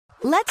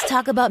Let's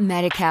talk about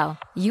Medi-Cal.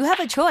 You have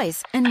a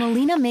choice, and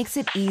Molina makes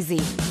it easy,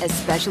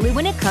 especially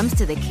when it comes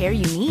to the care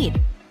you need.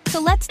 So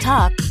let's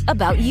talk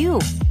about you,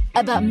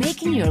 about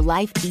making your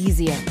life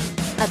easier,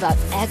 about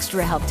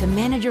extra help to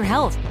manage your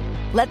health.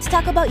 Let's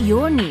talk about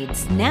your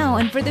needs now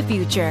and for the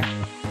future.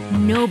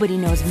 Nobody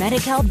knows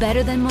Medi-Cal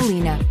better than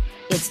Molina.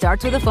 It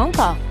starts with a phone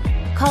call.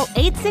 Call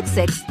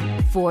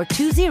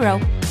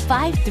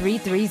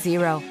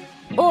 866-420-5330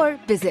 or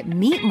visit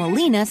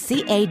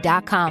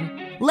meetmolinaca.com.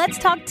 Let's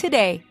talk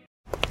today.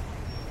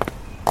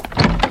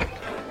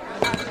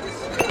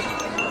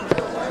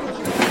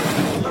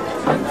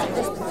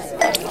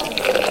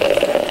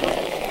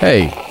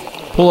 Hey,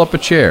 pull up a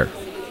chair.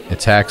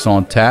 It's Hacks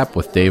on Tap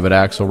with David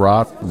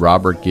Axelrod,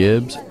 Robert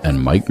Gibbs,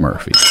 and Mike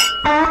Murphy.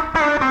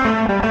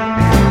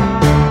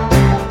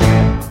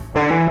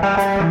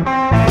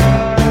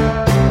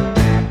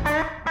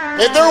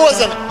 If there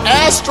was an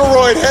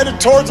asteroid headed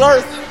towards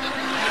Earth,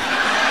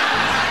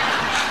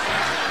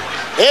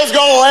 it's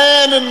going to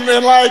land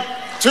in like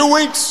 2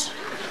 weeks.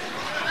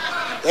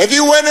 If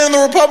you went in the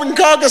Republican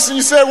caucus and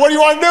you said, what do you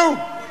want to do?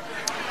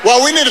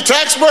 Well, we need a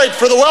tax break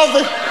for the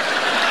wealthy.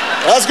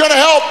 That's going to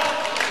help.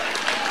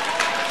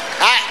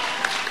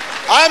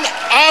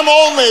 I'm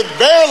only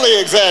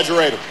barely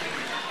exaggerating.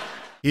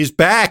 He's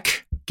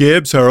back,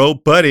 Gibbs, our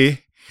old buddy.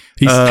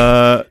 He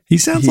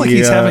sounds like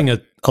he's having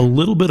a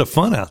little bit of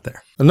fun out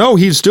there. No,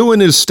 he's doing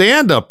his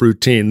stand-up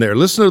routine there.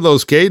 Listen to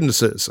those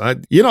cadences.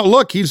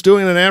 Look, he's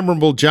doing an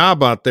admirable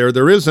job out there.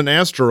 There is an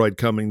asteroid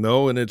coming,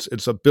 though, and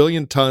it's 1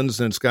 billion tons,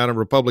 and it's got a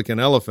Republican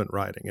elephant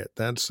riding it.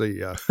 That's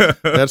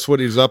that's what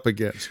he's up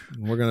against.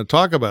 We're going to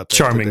talk about that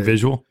Charming today.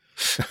 visual.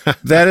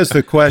 That is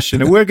the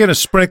question. And we're going to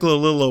sprinkle a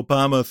little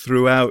Obama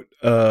throughout,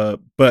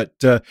 but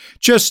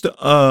just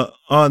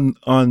on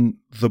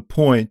the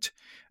point,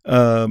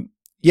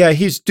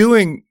 he's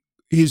doing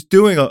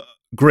a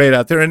great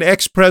out there, and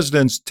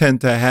ex-presidents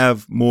tend to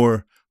have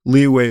more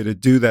leeway to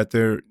do that.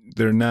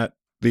 They're not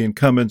the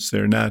incumbents.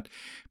 They're not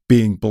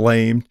being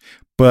blamed,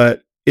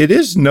 but it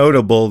is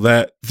notable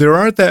that there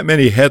aren't that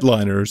many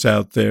headliners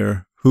out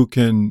there who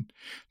can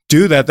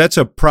do that. That's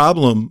a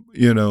problem,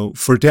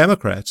 for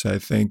Democrats. I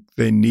think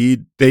they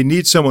need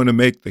someone to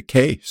make the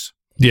case.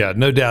 Yeah,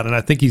 no doubt. And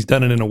I think he's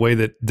done it in a way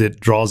that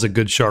draws a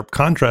good, sharp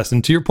contrast.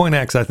 And to your point,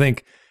 Ax, I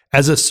think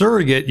as a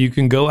surrogate, you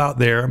can go out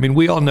there. I mean,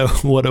 we all know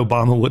what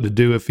Obama would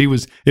do if he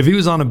was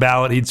on a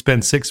ballot. He'd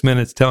spend 6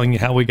 minutes telling you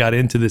how we got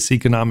into this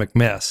economic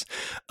mess,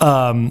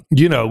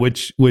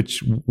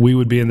 which we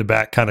would be in the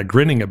back kind of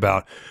grinning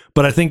about.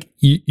 But I think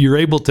you're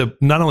able to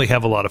not only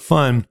have a lot of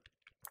fun,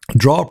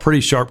 draw a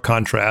pretty sharp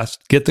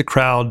contrast, get the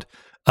crowd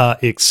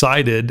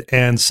excited,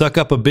 and suck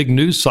up a big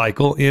news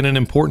cycle in an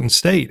important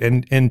state.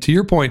 And to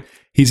your point,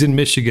 he's in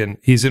Michigan,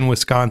 he's in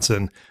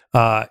Wisconsin,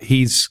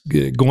 he's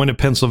going to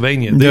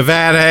Pennsylvania,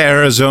 Nevada,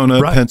 Arizona,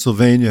 right.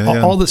 Pennsylvania,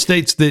 all the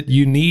states that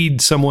you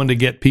need someone to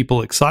get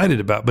people excited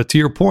about. But to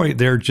your point,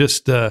 they're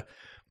just they're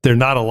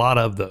not a lot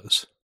of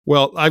those.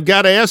 Well, I've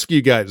got to ask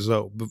you guys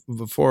though,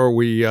 before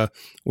we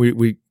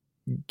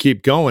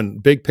keep going.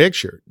 Big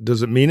picture,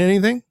 does it mean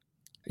anything?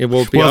 It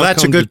will be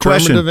that's a good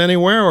question.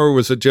 Anywhere, or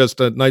was it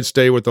just a nice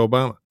day with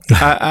Obama?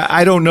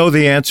 I don't know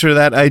the answer to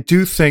that. I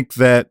do think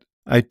that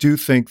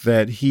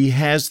he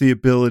has the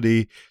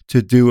ability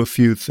to do a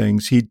few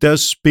things. He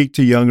does speak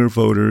to younger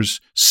voters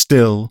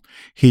still.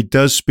 He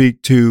does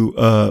speak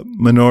to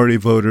minority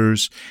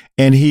voters,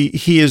 and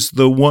he is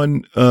the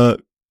one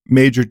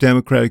major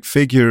Democratic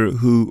figure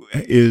who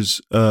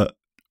is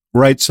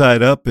right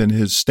side up in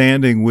his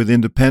standing with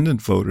independent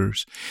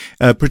voters,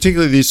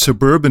 particularly these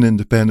suburban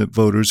independent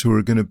voters who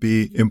are going to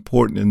be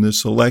important in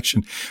this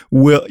election.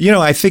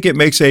 I think it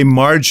makes a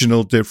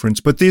marginal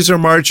difference, but these are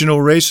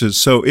marginal races.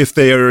 So if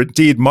they are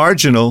indeed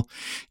marginal,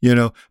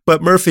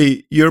 but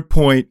Murphy, your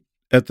point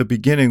at the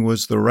beginning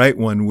was the right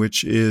one,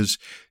 which is,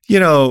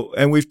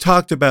 and we've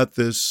talked about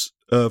this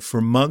for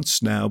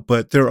months now,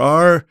 but there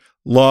are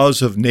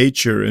laws of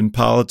nature in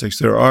politics.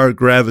 There are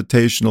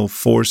gravitational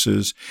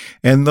forces,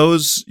 and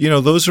those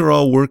are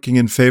all working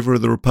in favor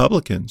of the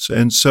Republicans.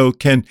 And so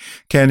can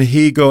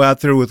he go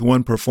out there with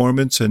one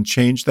performance and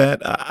change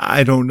that?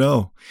 I don't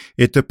know.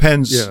 It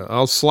depends. Yeah,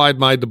 I'll slide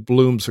my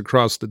doubloons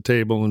across the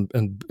table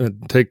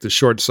and take the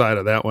short side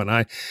of that one.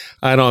 I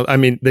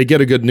mean, they get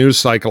a good news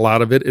cycle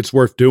out of it. It's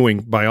worth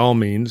doing by all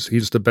means.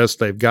 He's the best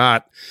they've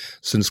got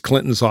since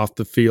Clinton's off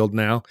the field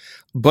now.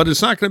 But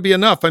it's not going to be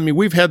enough. I mean,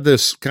 we've had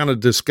this kind of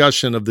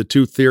discussion of the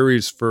two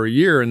theories for a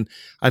year, and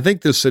I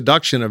think the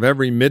seduction of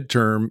every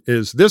midterm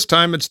is this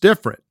time it's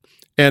different.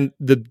 And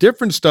the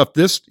different stuff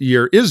this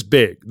year is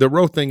big. The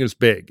Roe thing is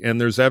big, and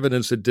there's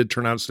evidence it did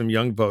turn out some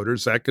young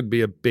voters. That could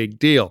be a big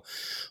deal.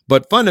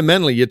 But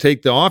fundamentally, you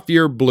take the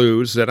off-year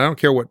blues that I don't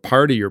care what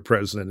party your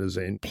president is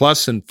in,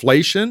 plus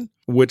inflation,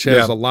 which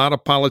has a lot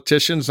of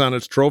politicians on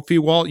its trophy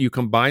wall. You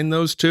combine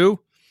those two.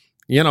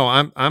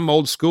 I'm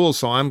old school,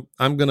 so I'm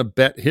going to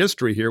bet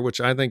history here, which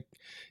I think,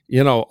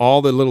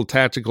 all the little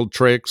tactical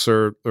tricks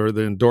or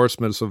the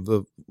endorsements of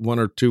the one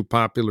or two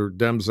popular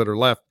Dems that are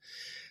left,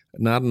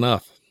 not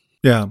enough.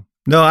 Yeah.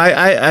 No,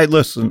 I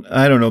listen.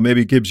 I don't know.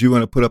 Maybe Gibbs, you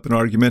want to put up an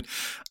argument.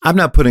 I'm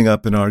not putting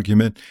up an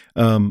argument.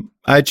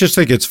 I just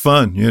think it's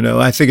fun.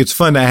 I think it's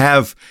fun to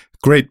have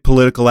great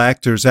political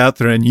actors out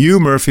there, and you,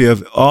 Murphy,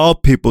 of all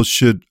people,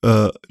 should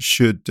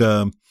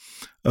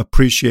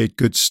appreciate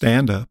good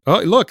stand-up.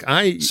 Oh, look,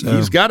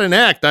 he's got an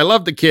act. I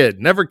love the kid.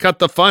 Never cut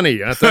the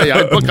funny. I tell you,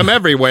 I book him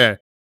everywhere.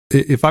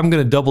 If I'm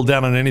going to double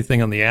down on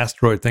anything on the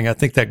asteroid thing, I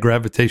think that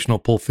gravitational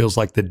pull feels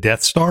like the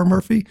Death Star,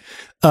 Murphy.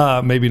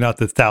 Maybe not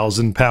the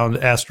 1,000-pound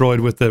asteroid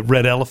with the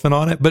red elephant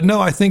on it. But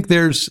no, I think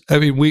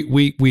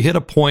we hit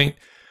a point.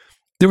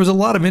 There was a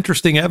lot of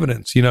interesting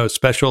evidence,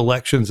 special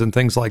elections and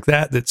things like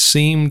that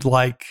seemed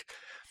like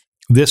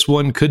this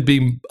one could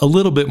be a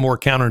little bit more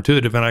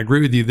counterintuitive. And I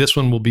agree with you. This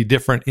one will be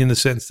different in the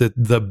sense that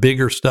the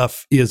bigger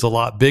stuff is a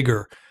lot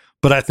bigger.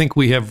 But I think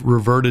we have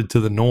reverted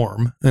to the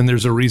norm. And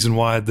there's a reason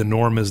why the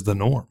norm is the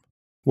norm.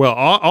 Well,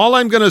 all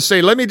I'm going to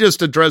say, let me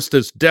just address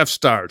this Death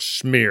Star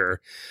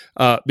smear,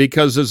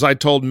 because as I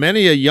told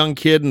many a young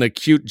kid in a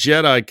cute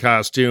Jedi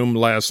costume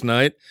last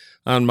night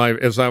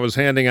as I was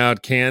handing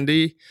out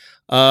candy,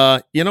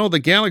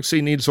 the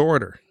galaxy needs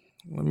order.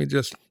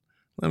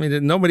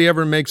 Nobody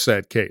ever makes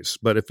that case.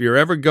 But if you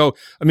ever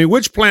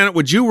which planet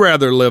would you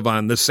rather live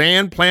on? The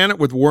sand planet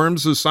with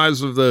worms the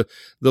size of the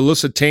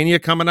Lusitania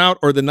coming out,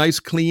 or the nice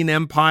clean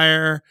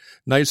empire,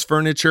 nice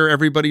furniture?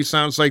 Everybody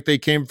sounds like they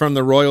came from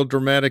the Royal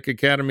Dramatic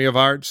Academy of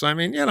Arts.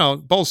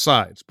 Both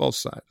sides.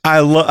 I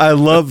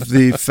love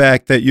the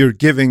fact that you're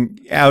giving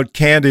out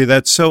candy.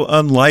 That's so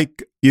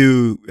unlike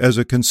you as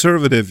a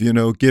conservative,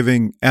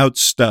 giving out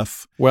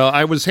stuff. Well,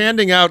 I was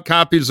handing out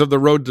copies of The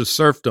Road to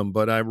Serfdom,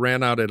 but I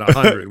ran out at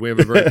 100. We have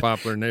a very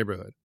popular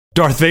neighborhood.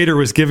 Darth Vader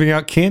was giving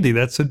out candy.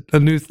 That's a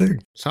new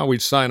thing. That's how we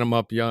sign them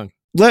up young.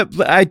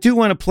 I do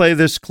want to play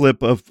this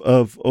clip of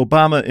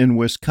Obama in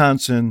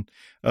Wisconsin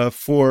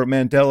for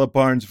Mandela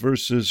Barnes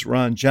versus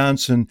Ron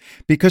Johnson,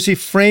 because he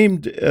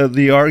framed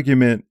the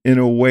argument in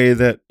a way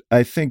that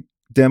I think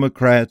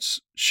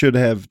Democrats should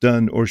have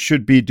done or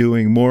should be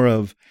doing more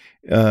of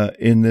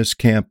in this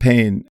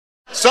campaign.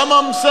 Some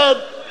of them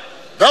said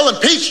they'll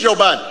impeach Joe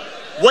Biden.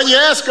 When you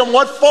ask them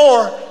what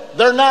for,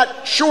 they're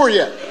not sure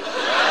yet.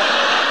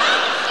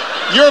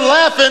 You're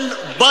laughing,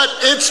 but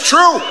it's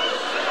true.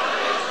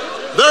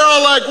 They're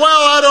all like,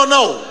 well, I don't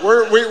know.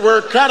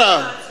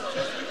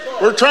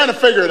 We're trying to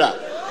figure it out.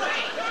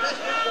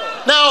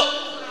 Now,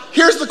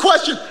 here's the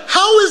question.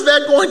 How is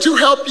that going to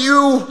help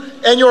you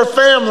and your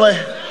family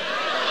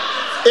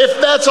if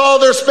that's all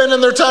they're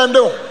spending their time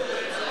doing?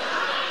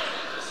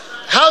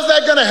 How's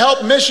that going to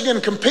help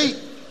Michigan compete?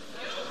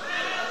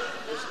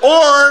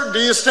 Or do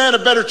you stand a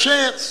better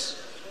chance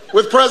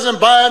with President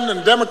Biden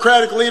and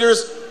Democratic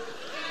leaders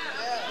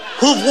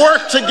who've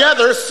worked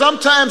together,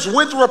 sometimes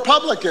with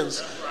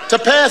Republicans, to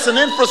pass an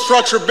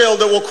infrastructure bill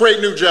that will create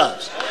new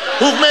jobs,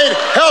 who've made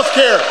health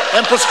care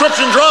and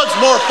prescription drugs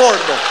more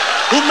affordable,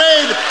 who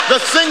made the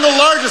single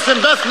largest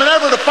investment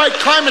ever to fight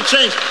climate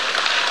change?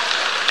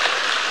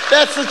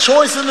 That's the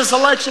choice in this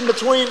election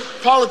between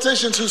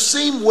politicians who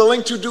seem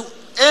willing to do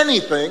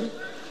anything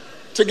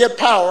to get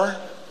power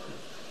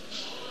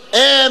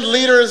and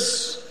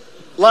leaders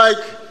like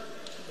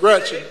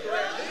Gretchen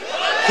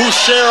who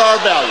share our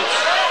values.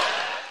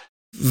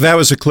 That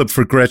was a clip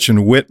for Gretchen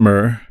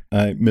Whitmer.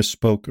 I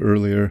misspoke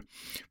earlier.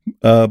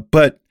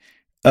 But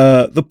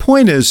the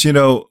point is,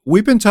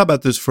 we've been talking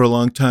about this for a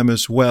long time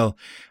as well.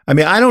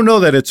 I don't know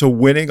that it's a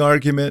winning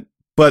argument,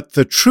 but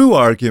the true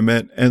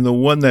argument, and the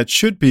one that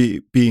should be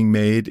being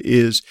made,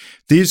 is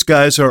these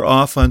guys are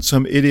off on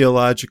some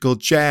ideological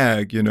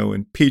jag,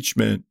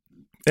 impeachment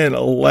and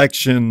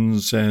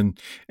elections and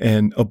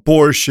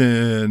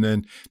abortion.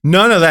 And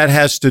none of that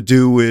has to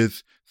do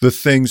with the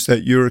things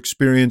that you're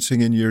experiencing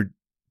in your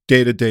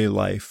day-to-day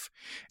life.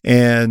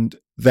 And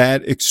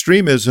that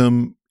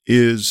extremism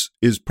is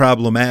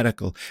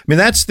problematical.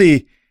 That's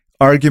the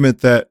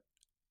argument that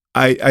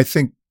I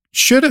think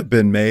should have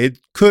been made,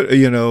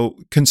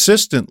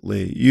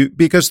 consistently.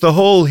 Because the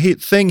whole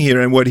thing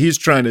here, and what he's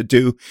trying to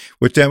do,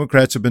 what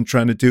Democrats have been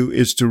trying to do,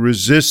 is to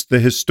resist the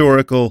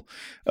historical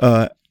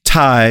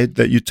tide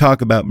that you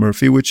talk about,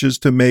 Murphy, which is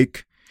to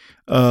make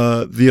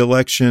the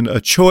election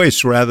a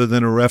choice rather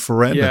than a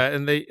referendum. Yeah,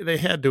 and they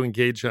had to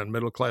engage on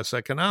middle-class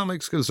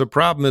economics, because the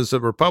problem is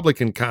the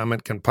Republican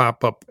comment can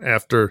pop up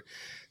after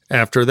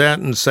that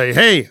and say,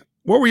 hey,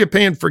 what were you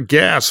paying for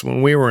gas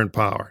when we were in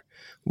power?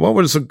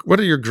 What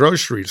do your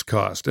groceries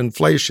cost?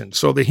 Inflation.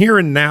 So the here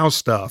and now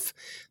stuff,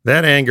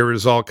 that anger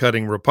is all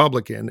cutting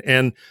Republican.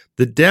 And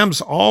the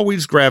Dems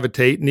always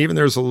gravitate, and even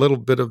there's a little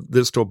bit of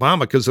this to Obama,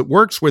 because it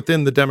works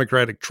within the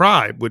Democratic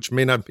tribe, which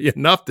may not be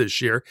enough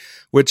this year,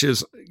 which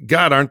is,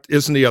 God,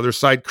 isn't the other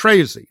side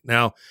crazy?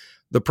 Now,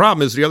 the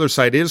problem is the other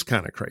side is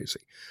kind of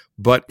crazy,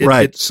 but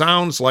it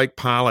sounds like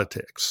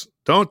politics.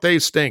 Don't they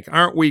stink?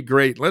 Aren't we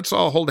great? Let's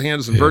all hold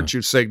hands and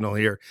virtue signal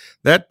here.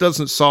 That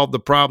doesn't solve the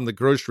problem that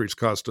groceries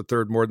cost a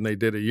third more than they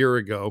did a year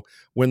ago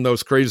when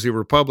those crazy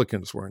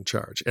Republicans were in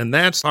charge. And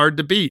that's hard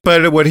to beat.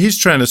 But what he's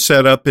trying to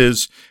set up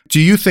is,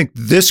 do you think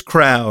this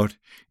crowd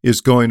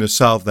is going to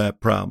solve that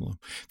problem.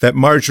 That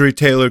Marjorie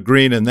Taylor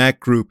Greene and that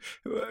group,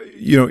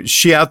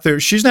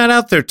 she's not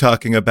out there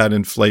talking about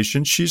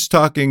inflation. She's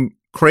talking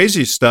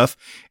crazy stuff,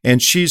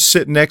 and she's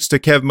sitting next to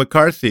Kevin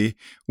McCarthy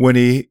when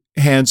he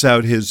hands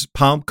out his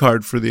palm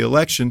card for the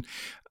election.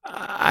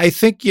 I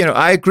think,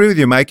 I agree with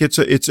you, Mike. It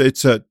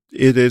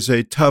is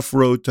a tough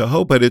road to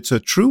hoe, but it's a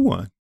true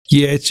one.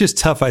 Yeah, it's just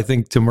tough, I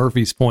think, to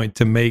Murphy's point,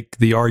 to make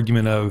the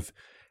argument of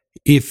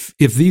if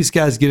these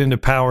guys get into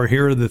power,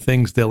 here are the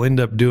things they'll end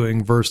up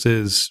doing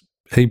versus,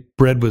 hey,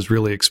 bread was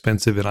really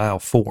expensive in aisle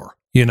 4.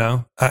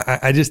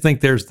 I just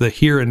think there's the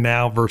here and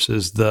now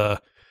versus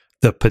the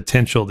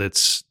potential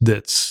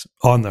that's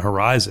on the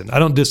horizon. I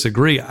don't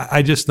disagree.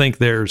 I just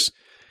think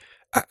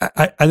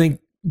I think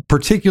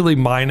particularly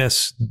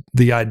minus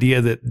the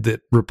idea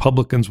that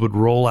Republicans would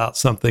roll out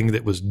something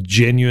that was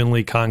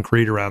genuinely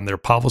concrete around their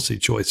policy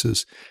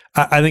choices.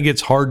 I think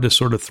it's hard to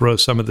sort of throw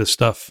some of this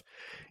stuff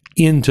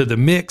into the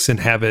mix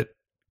and have it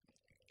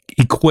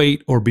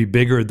equate or be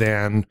bigger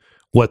than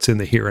what's in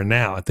the here and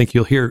now. I think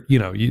you'll hear,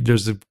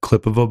 there's a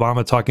clip of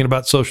Obama talking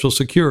about Social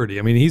Security.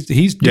 I mean,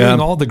 he's doing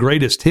all the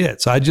greatest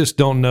hits. I just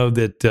don't know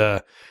that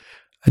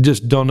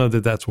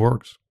that's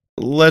works.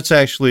 Let's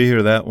actually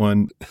hear that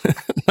one.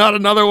 Not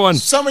another one.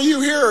 Some of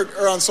you here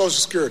are on Social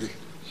Security.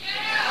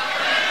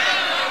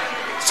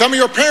 Some of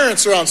your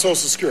parents are on Social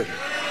Security.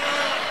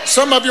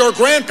 Some of your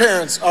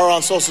grandparents are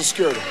on Social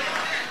Security.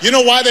 You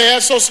know why they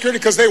have Social Security?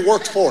 Because they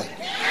worked for it.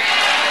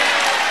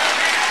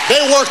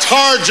 They worked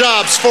hard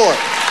jobs for it.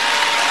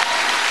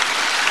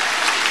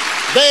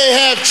 They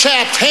have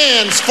chapped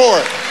hands for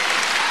it.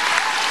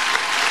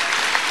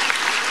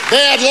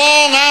 They had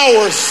long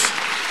hours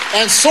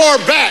and sore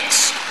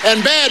backs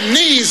and bad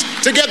knees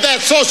to get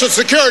that Social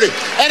Security.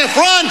 And if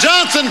Ron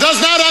Johnson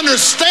does not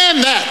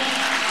understand that,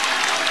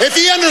 if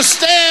he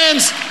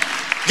understands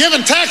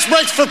giving tax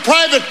breaks for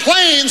private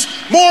planes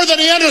more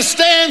than he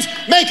understands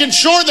making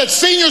sure that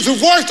seniors who've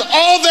worked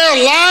all their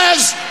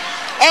lives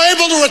are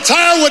able to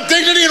retire with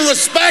dignity and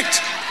respect,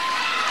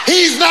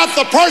 he's not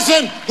the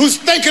person who's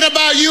thinking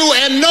about you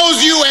and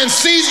knows you and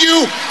sees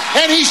you,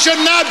 and he should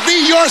not be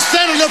your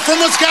senator from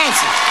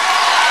Wisconsin.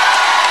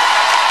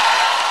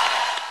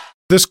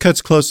 This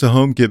cuts close to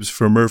home, Gibbs,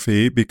 for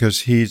Murphy,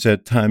 because he's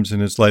at times in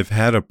his life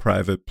had a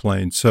private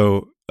plane.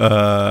 So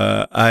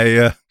well,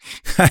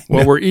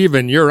 we're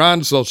even. You're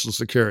on Social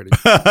Security.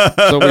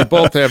 So we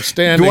both have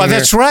standing. Well,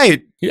 that's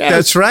right. Yes.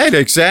 That's right.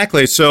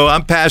 Exactly. So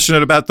I'm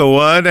passionate about the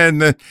one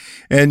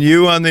and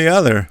you on the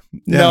other.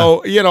 Yeah.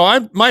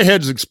 No, my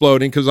head's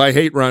exploding because I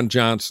hate Ron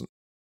Johnson.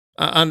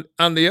 On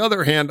the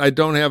other hand, I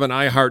don't have an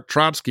I Heart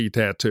Trotsky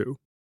tattoo.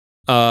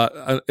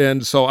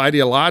 And so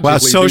ideologically, well,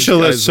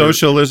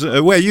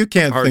 socialism. Well, you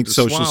can't think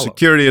Social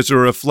Security is a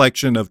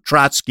reflection of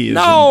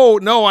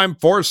Trotskyism. No, I'm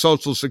for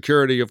Social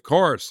Security, of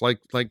course,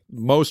 like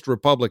most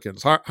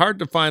Republicans. Hard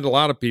to find a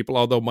lot of people,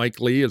 although Mike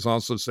Lee has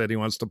also said he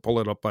wants to pull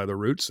it up by the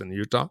roots in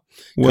Utah.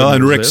 Well,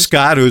 and Rick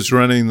Scott, who's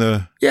running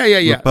the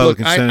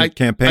Republican Senate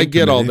campaign I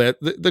get committee. all that.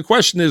 The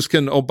question is,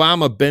 can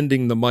Obama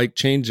bending the mic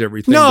change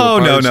everything?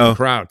 No.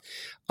 Crowd.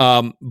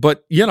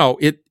 But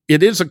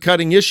it is a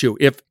cutting issue.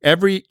 If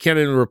every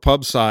candidate on the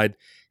Repub side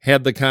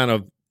had the kind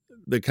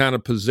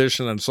of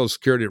position on Social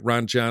Security that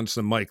Ron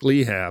Johnson and Mike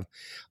Lee have,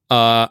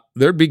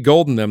 there'd be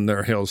gold in them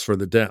there hills for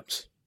the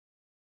Dems.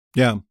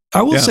 Yeah.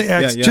 I will say,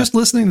 just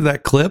listening to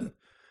that clip,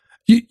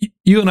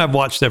 you and I've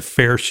watched a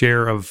fair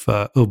share of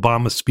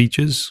Obama's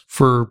speeches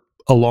for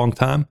a long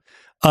time.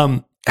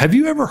 Have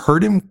you ever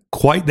heard him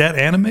quite that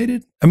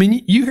animated? I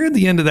mean, you hear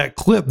the end of that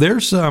clip,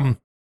 there's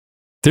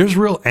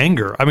real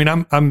anger. I mean,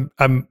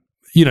 I'm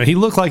he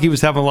looked like he was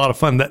having a lot of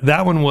fun.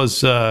 That one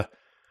was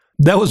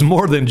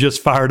more than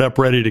just fired up,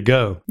 ready to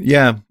go.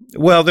 Yeah.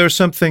 Well, there's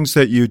some things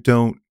that you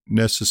don't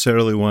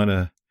necessarily want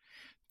to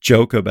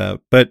joke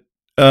about, but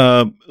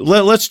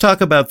let's talk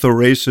about the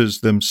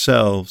races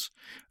themselves,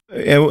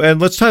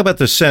 and let's talk about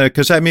the Senate,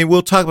 because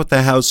we'll talk about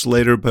the House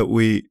later, but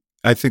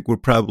I think we're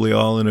probably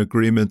all in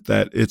agreement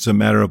that it's a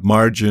matter of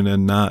margin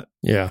and not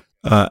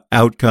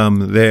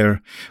outcome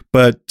there,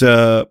 but.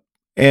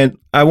 And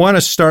I want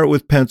to start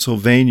with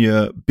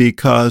Pennsylvania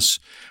because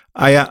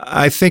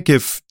I think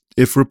if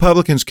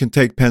Republicans can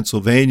take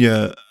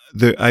Pennsylvania,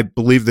 I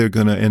believe they're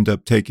going to end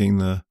up taking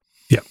the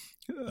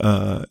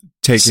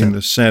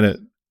Senate.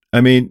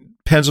 I mean,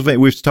 Pennsylvania.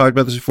 We've talked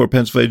about this before.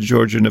 Pennsylvania,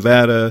 Georgia,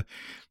 Nevada.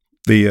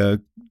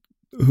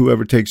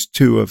 Whoever takes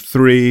 2 of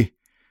 3,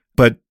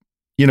 but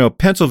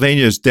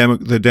Pennsylvania is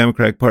the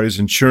Democratic Party's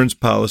insurance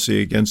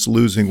policy against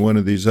losing one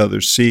of these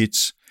other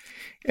seats.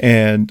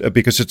 And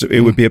because it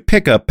would be a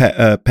pickup,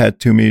 Pat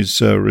Toomey's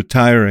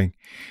retiring.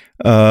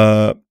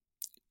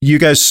 You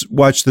guys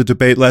watched the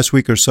debate last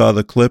week or saw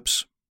the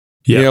clips?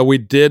 Yeah, we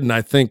did, and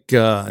I think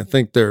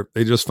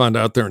they just found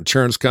out their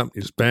insurance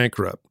company is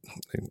bankrupt.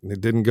 They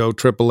didn't go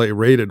AAA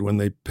rated when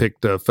they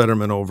picked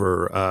Fetterman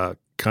over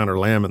Connor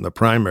Lamb in the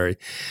primary.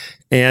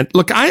 And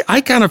look, I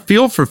kind of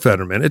feel for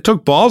Fetterman. It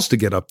took balls to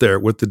get up there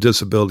with the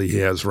disability he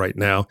has right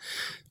now.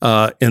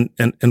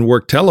 And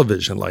work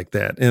television like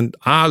that. And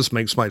Oz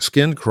makes my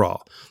skin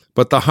crawl.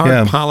 But the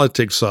hard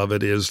politics of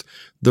it is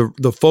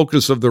the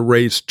focus of the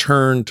race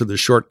turned to the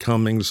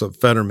shortcomings of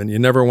Fetterman. You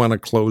never want to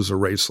close a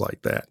race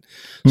like that.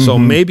 So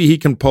maybe he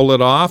can pull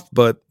it off,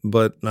 but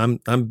I'm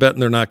betting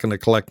they're not going to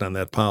collect on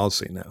that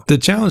policy now. The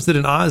challenge that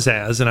an Oz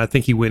has, and I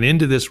think he went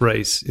into this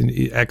race, and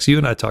X, you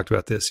and I talked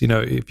about this,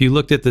 if you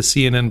looked at the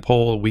CNN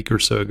poll a week or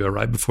so ago,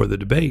 right before the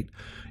debate,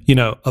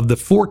 of the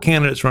 4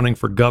 candidates running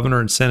for governor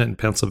and Senate in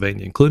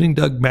Pennsylvania, including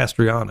Doug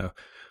Mastriano,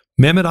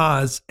 Mehmet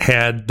Oz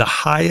had the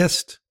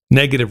highest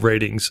negative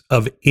ratings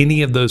of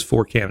any of those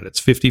 4 candidates,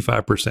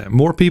 55%.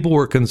 More people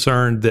were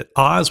concerned that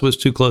Oz was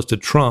too close to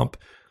Trump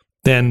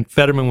than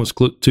Fetterman was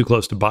too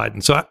close to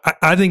Biden. So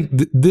I think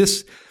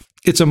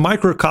it's a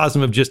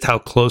microcosm of just how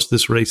close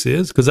this race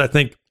is, because I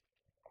think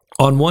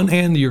on one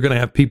hand, you're going to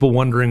have people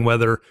wondering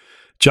whether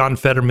John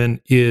Fetterman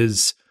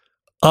is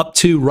up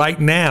to right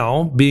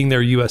now being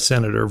their U.S.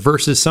 senator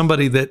versus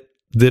somebody that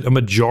a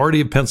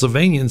majority of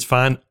Pennsylvanians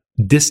find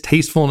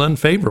distasteful and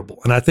unfavorable.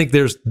 And I think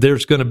there's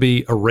going to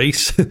be a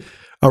race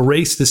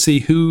to see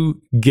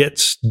who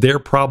gets their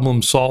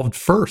problem solved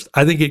first.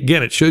 I think,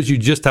 again, it shows you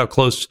just how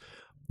close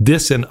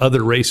this and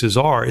other races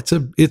are. It's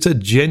a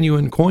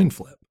genuine coin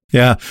flip.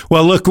 Yeah.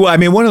 Well, look,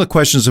 one of the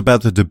questions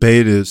about the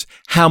debate is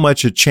how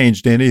much it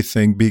changed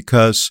anything,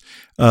 because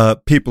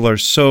people are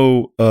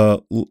so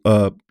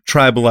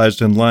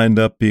tribalized and lined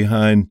up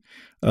behind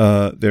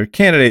their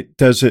candidate.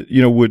 Does it,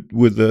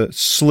 would the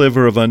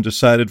sliver of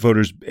undecided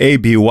voters, A,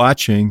 be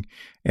watching,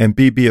 and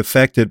B, be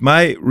affected?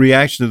 My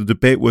reaction to the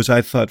debate was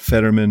I thought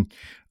Fetterman,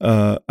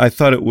 I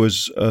thought it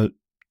was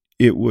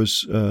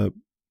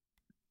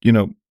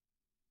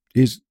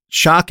it's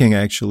shocking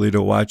actually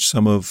to watch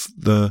some of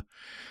the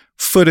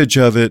footage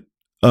of it.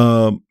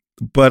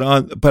 But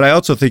I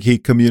also think he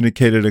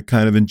communicated a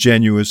kind of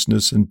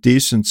ingenuousness and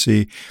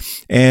decency.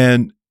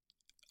 And,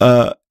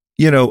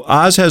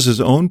 Oz has his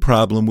own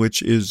problem,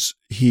 which is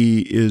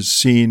he is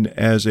seen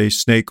as a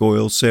snake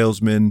oil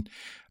salesman,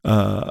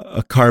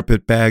 a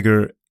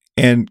carpetbagger,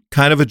 and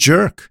kind of a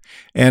jerk.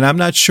 And I'm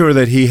not sure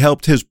that he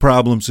helped his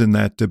problems in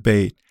that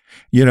debate,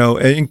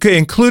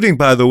 including,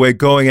 by the way,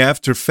 going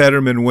after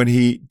Fetterman when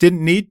he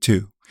didn't need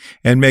to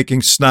and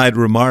making snide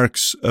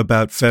remarks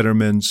about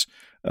Fetterman's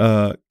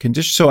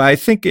condition. So I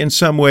think in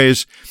some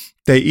ways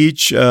they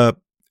each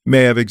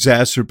may have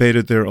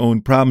exacerbated their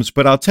own problems.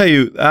 But I'll tell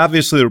you,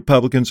 obviously the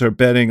Republicans are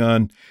betting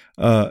on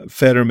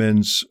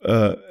Fetterman's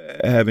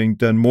having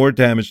done more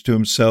damage to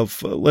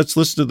himself. Let's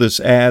listen to this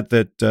ad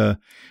that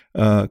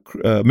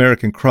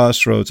American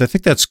Crossroads, I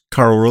think that's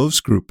Karl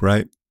Rove's group,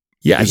 right?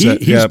 Yeah,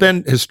 he's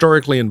been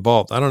historically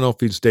involved. I don't know if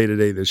he's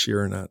day-to-day this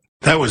year or not.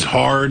 That was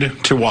hard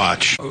to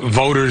watch.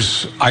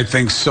 Voters, I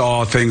think,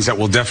 saw things that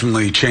will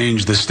definitely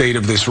change the state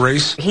of this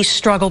race. He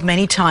struggled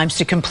many times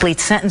to complete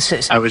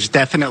sentences. I was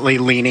definitely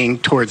leaning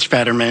towards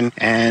Fetterman,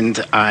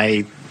 and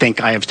I think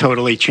I have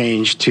totally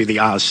changed to the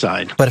Oz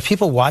side. But if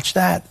people watch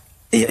that,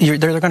 they're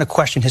going to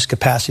question his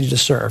capacity to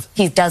serve.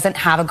 He doesn't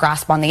have a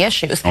grasp on the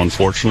issues.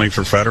 Unfortunately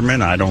for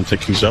Fetterman, I don't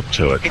think he's up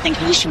to it. I think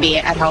he should be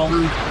at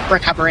home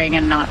recovering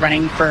and not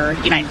running for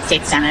United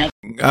States Senate.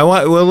 I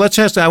want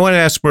to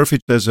ask Murphy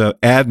as an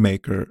ad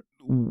maker,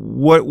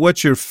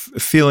 what's your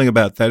feeling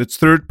about that? It's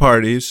third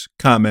parties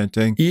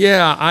commenting.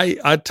 Yeah,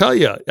 I tell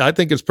you, I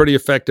think it's pretty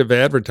effective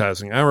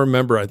advertising. I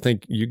remember, I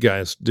think you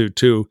guys do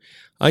too,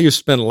 I used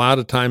to spend a lot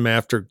of time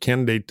after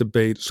candidate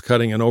debates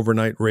cutting an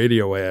overnight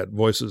radio ad,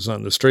 voices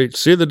on the street.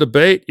 See the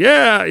debate?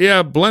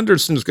 Yeah,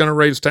 Blenderson's going to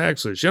raise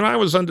taxes. I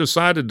was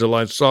undecided till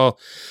I saw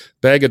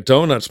Bag of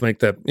Donuts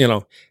make that,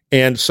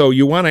 And so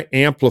you want to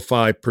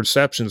amplify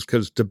perceptions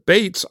because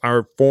debates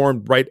are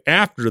formed right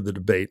after the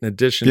debate, in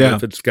addition to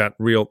if it's got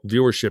real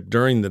viewership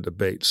during the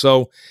debate.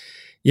 So,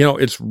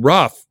 it's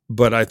rough,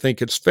 but I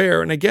think it's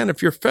fair. And again,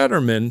 if you're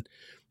Fetterman,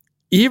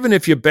 even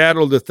if you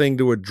battle the thing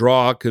to a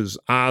draw, because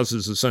Oz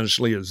is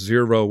essentially a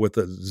 0 with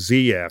a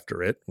Z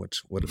after it,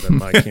 which would have been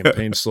my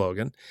campaign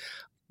slogan,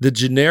 the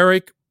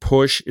generic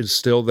push is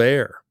still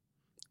there.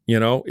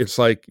 It's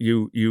like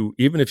you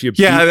even if you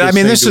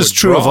this is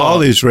true of all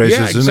these races.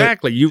 Yeah,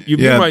 exactly. Isn't it?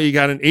 Meanwhile, you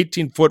got an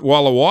 18-foot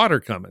wall of water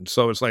coming,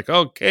 so it's like,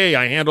 okay,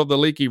 I handled the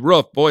leaky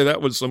roof. Boy,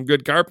 that was some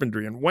good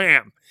carpentry, and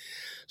wham.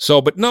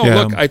 So, but no,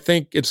 look, I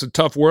think it's a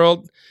tough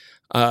world.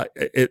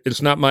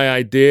 It's not my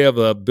idea of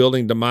a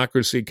building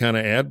democracy kind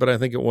of ad, but I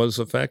think it was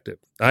effective.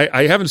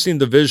 I haven't seen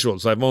the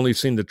visuals. I've only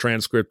seen the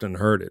transcript and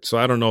heard it. So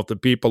I don't know if the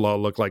people all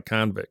look like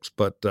convicts,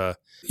 but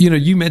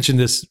you mentioned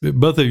this,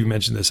 both of you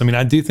mentioned this. I mean,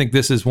 I do think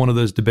this is one of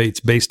those debates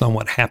based on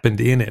what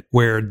happened in it,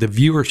 where the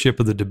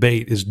viewership of the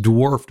debate is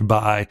dwarfed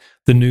by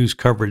the news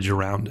coverage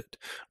around it,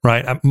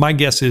 right? My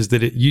guess is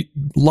that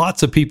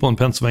lots of people in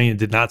Pennsylvania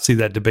did not see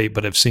that debate,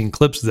 but have seen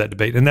clips of that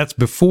debate. And that's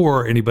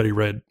before anybody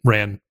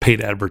ran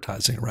paid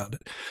advertising around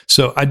it.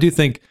 So I do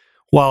think,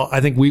 while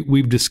I think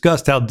we've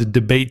discussed how the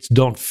debates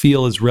don't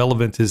feel as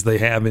relevant as they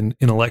have in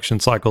election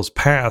cycles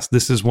past,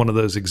 this is one of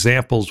those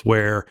examples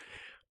where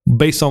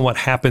based on what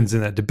happens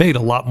in that debate,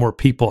 a lot more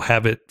people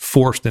have it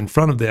forced in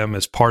front of them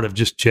as part of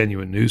just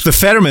genuine news. The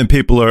Fetterman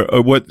people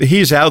are what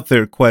he's out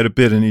there quite a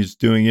bit, and he's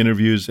doing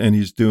interviews and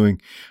he's doing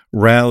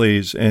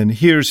rallies. And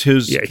here's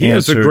his he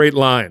has a great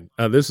line.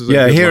 This is a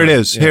good here line. it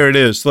is. Yeah. Here it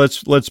is.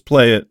 Let's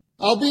play it.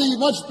 I'll be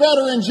much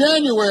better in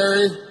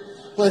January,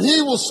 but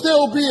he will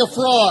still be a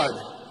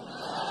fraud.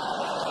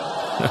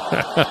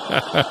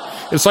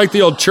 It's like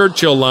the old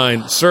Churchill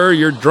line, "Sir,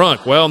 you're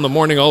drunk. Well, in the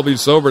morning I'll be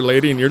sober,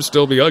 lady, and you'll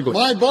still be ugly."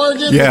 My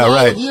bargain with all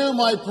of you,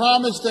 my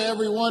promise to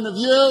every one of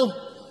you,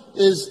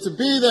 is to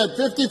be that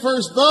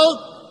 51st vote,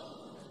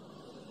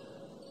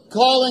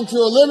 calling to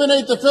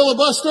eliminate the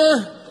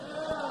filibuster,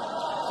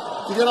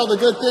 to get all the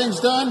good things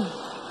done,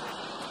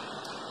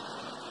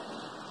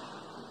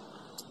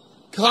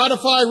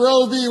 codify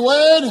Roe v.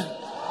 Wade.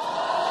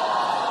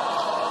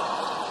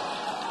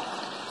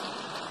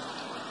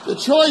 The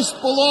choice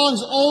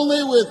belongs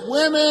only with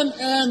women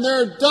and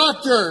their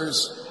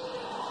doctors.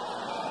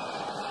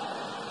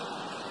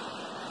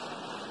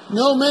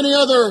 No many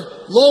other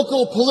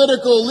local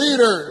political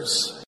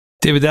leaders.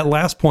 David, that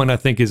last point I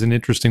think is an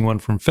interesting one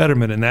from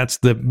Fetterman, and that's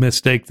the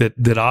mistake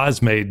that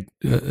Oz made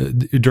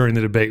during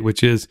the debate,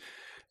 which is,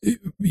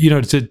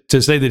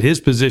 to say that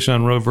his position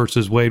on Roe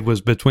versus Wade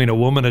was between a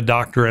woman, a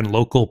doctor, and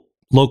local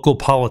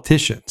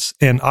politicians.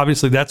 And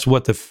obviously that's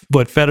what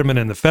Fetterman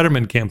and the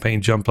Fetterman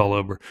campaign jumped all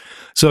over.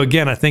 So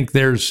again, I think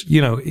there's,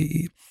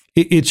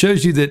 it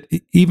shows you that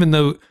even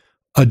though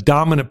a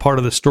dominant part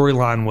of the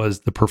storyline was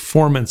the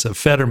performance of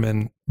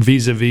Fetterman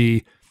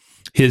vis-a-vis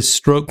his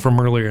stroke from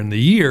earlier in the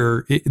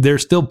year,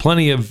 there's still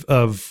plenty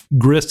of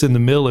grist in the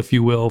mill, if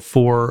you will,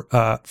 for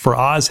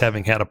Oz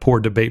having had a poor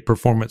debate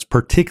performance,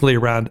 particularly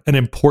around an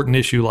important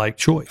issue like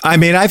choice. I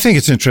mean, I think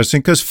it's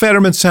interesting because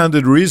Fetterman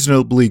sounded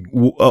reasonably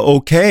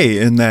okay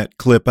in that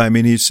clip. I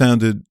mean, he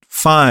sounded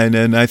fine,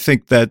 and I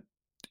think that,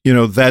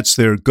 that's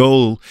their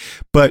goal.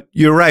 But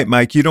you're right,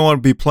 Mike. You don't want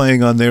to be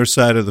playing on their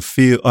side of the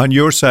field, on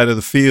your side of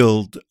the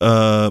field.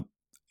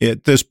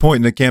 At this point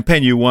in the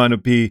campaign, you want to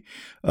be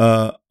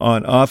on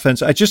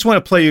offense. I just want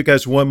to play you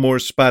guys one more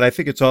spot. I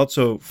think it's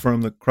also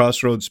from the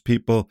Crossroads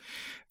people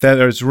that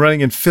is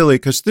running in Philly,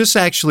 because this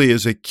actually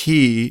is a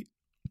key,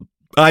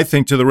 I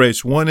think, to the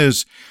race. One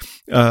is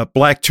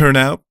black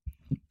turnout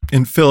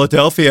in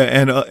Philadelphia,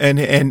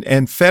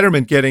 and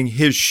Fetterman getting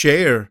his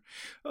share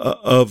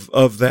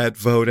of that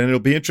vote. And it'll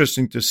be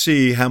interesting to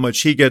see how much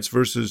he gets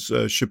versus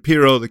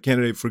Shapiro, the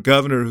candidate for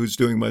governor, who's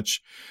doing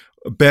much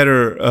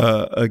better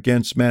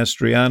against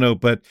Mastriano.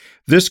 But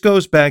this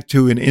goes back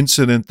to an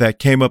incident that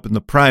came up in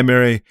the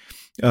primary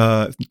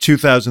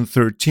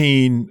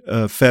 2013.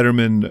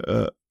 Fetterman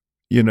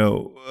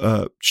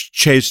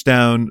chased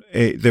down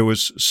there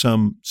was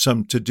some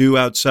to do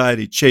outside.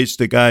 He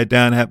chased a guy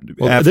down.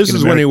 This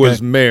is when he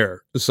was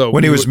mayor. So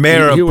when he was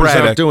mayor of he was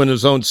Braddock, out doing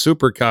his own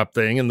super cop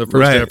thing, and the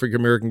first African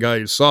American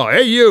guy he saw,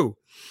 "Hey, you!"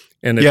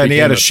 And he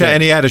had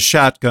a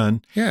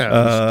shotgun.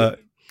 Yeah.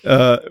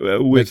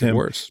 With him.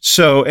 Worse.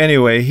 So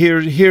anyway,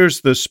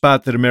 here's the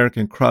spot that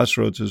American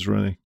Crossroads is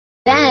running.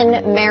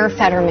 Then Mayor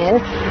Fetterman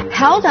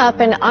held up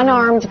an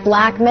unarmed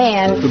black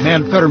man. The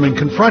man Fetterman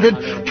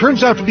confronted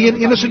turns out to be an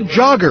innocent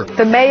jogger.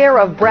 The mayor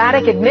of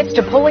Braddock admits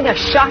to pulling a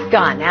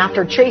shotgun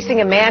after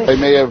chasing a man. They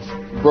may have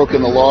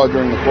broken the law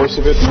during the course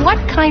of it. What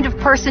kind of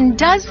person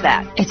does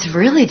that? It's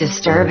really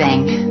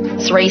disturbing.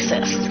 It's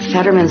racist.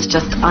 Fetterman's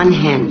just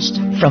unhinged.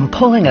 From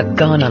pulling a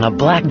gun on a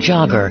black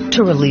jogger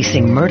to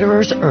releasing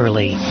murderers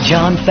early,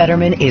 John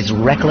Fetterman is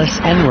reckless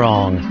and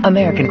wrong.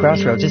 American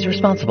Crossroads is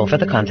responsible for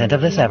the content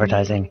of this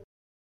advertising.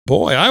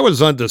 Boy, I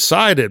was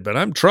undecided, but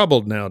I'm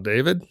troubled now,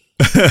 David.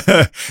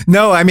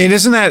 No, I mean,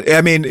 it's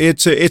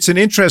an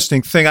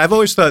interesting thing. I've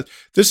always thought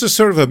this is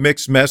sort of a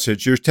mixed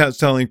message. You're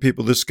telling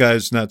people this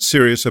guy's not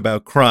serious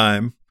about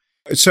crime.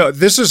 So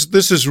this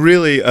is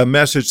really a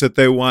message that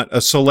they want a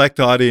select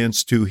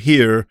audience to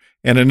hear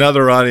and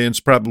another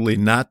audience probably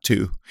not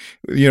to.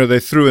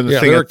 They threw in the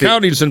thing. There are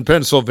counties in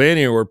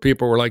Pennsylvania where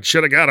people were like,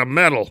 should have got a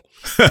medal.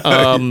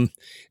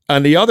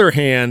 On the other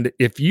hand,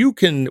 if you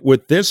can,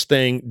 with this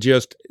thing,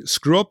 just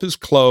screw up his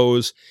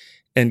clothes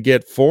and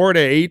get 4 to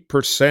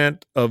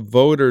 8% of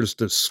voters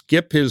to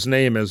skip his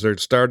name as they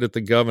start at the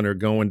governor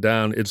going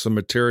down, it's a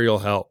material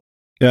help.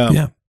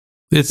 Yeah.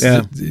 It's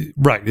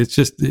right. It's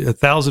just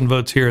 1,000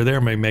 votes here or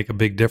there may make a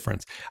big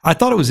difference. I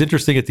thought it was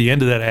interesting at the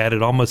end of that ad.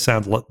 It almost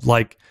sounded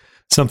like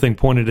something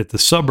pointed at the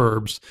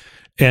suburbs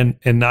and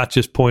not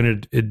just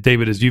pointed at,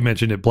 David, as you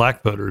mentioned, at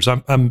black voters.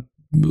 I'm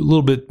a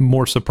little bit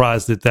more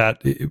surprised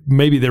that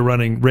maybe they're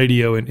running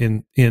radio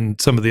in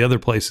some of the other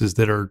places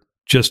that are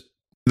just.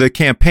 The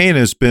campaign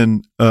has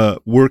been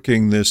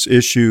working this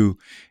issue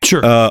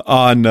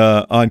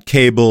on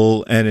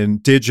cable and in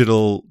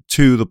digital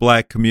to the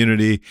black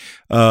community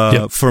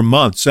for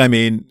months. I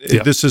mean,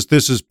 this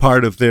is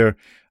part of their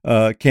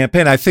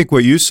campaign. I think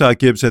what you saw,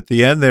 Gibbs, at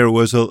the end there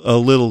was a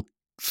little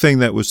thing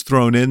that was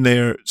thrown in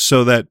there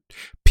so that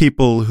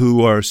people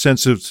who are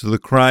sensitive to the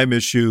crime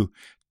issue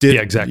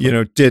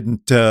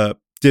didn't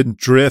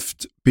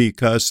drift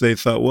because they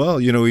thought, well,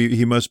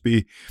 he must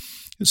be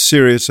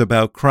serious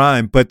about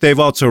crime. But they've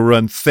also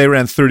ran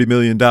 $30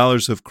 million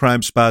of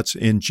crime spots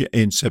in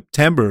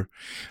September,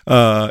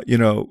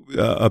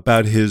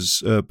 about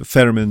his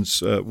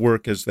Fetterman's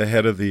work as the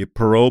head of the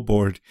parole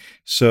board.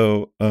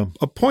 So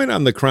a point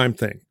on the crime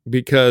thing,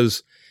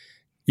 because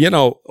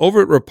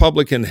over at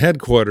Republican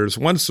headquarters,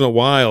 once in a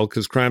while,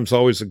 because crime's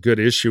always a good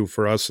issue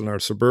for us and our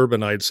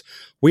suburbanites,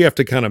 we have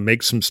to kind of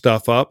make some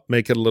stuff up,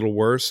 make it a little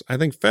worse. I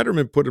think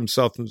Fetterman put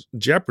himself in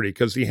jeopardy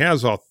because he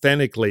has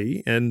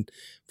authentically, and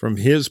from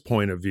his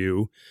point of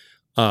view,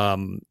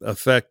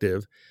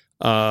 effective,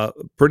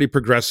 pretty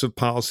progressive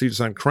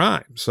policies on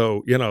crime.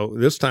 So,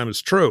 this time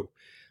it's true.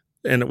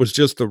 And it was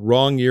just the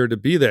wrong year to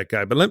be that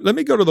guy. But let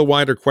me go to the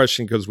wider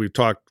question, because we've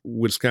talked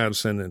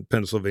Wisconsin and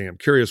Pennsylvania. I'm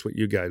curious what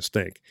you guys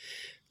think.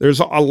 There's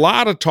a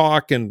lot of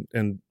talk and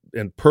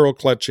pearl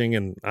clutching,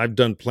 and I've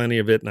done plenty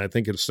of it, and I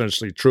think it's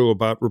essentially true,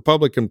 about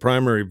Republican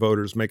primary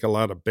voters make a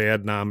lot of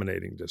bad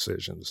nominating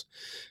decisions.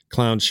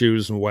 Clown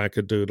shoes and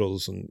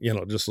wackadoodles, and,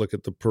 just look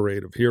at the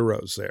parade of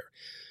heroes there.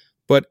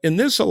 But in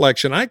this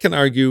election, I can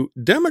argue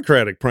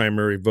Democratic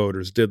primary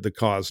voters did the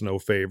cause no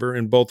favor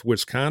in both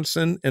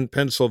Wisconsin and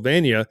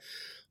Pennsylvania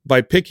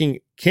by picking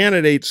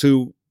candidates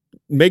who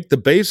make the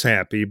base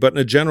happy, but in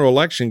a general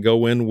election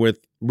go in with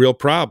real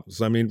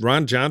problems. I mean,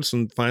 Ron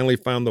Johnson finally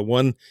found the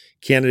one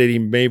candidate he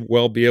may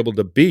well be able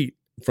to beat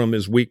from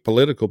his weak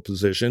political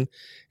position.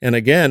 And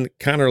again,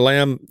 Connor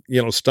Lamb,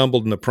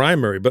 stumbled in the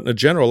primary, but in a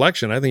general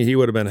election, I think he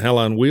would have been hell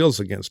on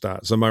wheels against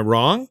Oz. Am I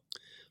wrong?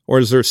 Or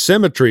is there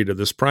symmetry to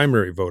this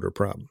primary voter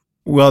problem?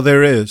 Well,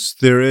 there is.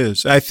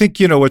 I think,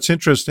 what's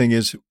interesting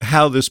is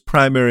how this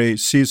primary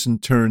season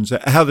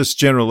how this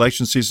general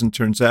election season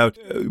turns out.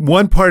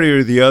 One party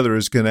or the other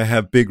is going to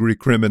have big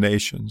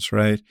recriminations,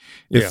 right?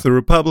 If the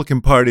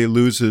Republican Party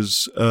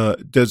loses,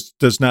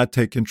 does not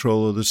take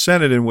control of the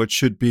Senate in what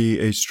should be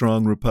a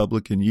strong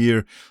Republican year,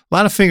 a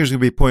lot of fingers are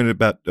going to be pointed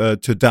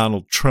to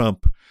Donald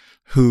Trump,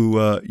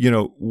 who,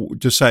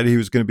 decided he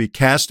was going to be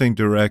casting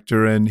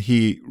director, and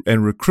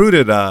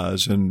recruited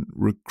Oz and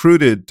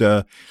recruited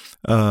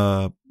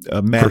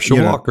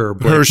Herschel Walker,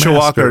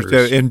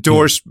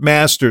 endorsed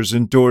Masters,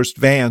 endorsed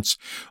Vance,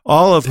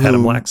 all of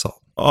Adam whom, Laxalt.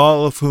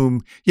 All of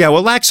whom,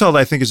 Laxalt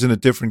I think is in a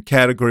different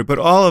category, but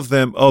all of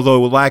them,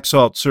 although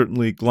Laxalt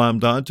certainly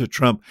glommed onto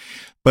Trump,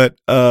 but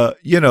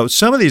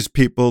some of these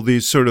people,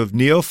 these sort of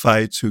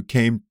neophytes who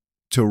came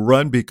to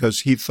run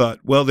because he thought,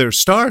 well, they're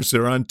stars,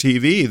 they're on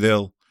TV,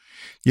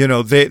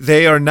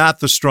 they are not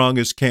the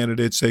strongest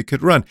candidates they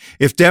could run.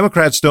 If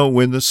Democrats don't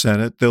win the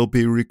Senate, there'll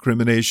be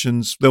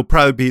recriminations. There'll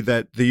probably be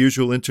the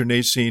usual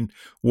internecine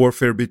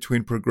warfare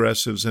between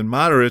progressives and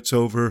moderates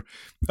over,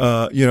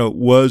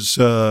 was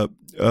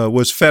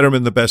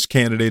Fetterman the best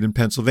candidate in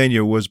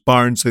Pennsylvania? Was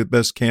Barnes the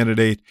best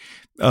candidate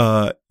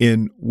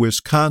in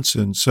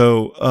Wisconsin?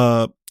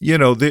 So,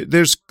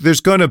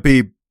 there's going to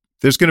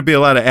be a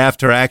lot of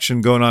after action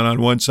going on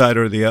one side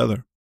or the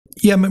other.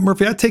 Yeah,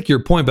 Murphy, I take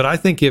your point, but I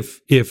think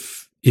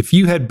if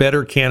you had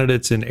better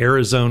candidates in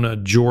Arizona,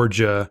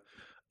 Georgia,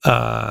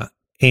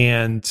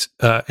 and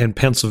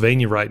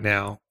Pennsylvania right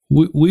now,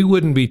 we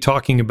wouldn't be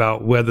talking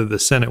about whether the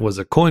Senate was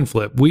a coin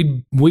flip.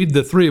 We'd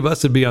the three of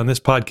us would be on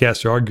this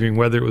podcast arguing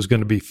whether it was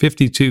going to be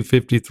 52,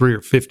 53, or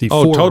 54.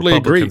 Oh, totally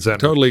Republican agree.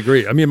 senators. Totally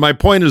agree. I mean, my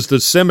point is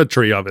the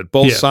symmetry of it.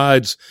 Both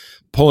sides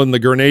pulling the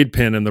grenade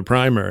pin in the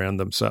primary on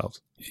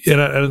themselves.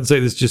 And I don't say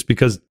this just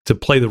because to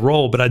play the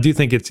role, but I do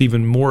think it's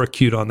even more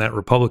acute on that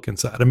Republican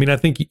side. I mean, I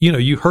think,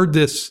 you heard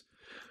this,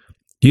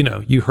 Mitch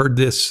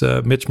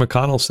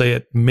McConnell say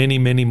it many,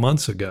 many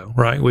months ago,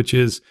 right? Which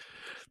is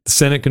the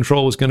Senate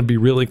control was going to be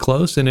really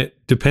close, and it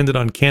depended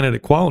on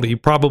candidate quality.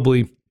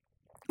 Probably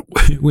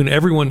when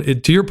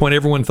to your point,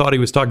 everyone thought he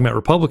was talking about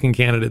Republican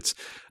candidates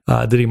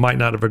that he might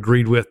not have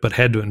agreed with, but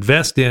had to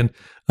invest in,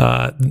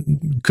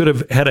 could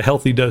have had a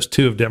healthy dose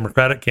too of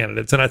Democratic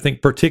candidates. And I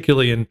think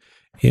particularly in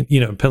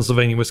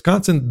Pennsylvania,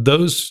 Wisconsin,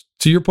 those,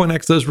 to your point,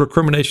 X, those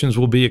recriminations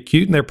will be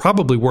acute, and they're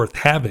probably worth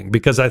having,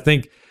 because I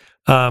think,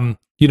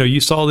 you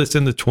saw this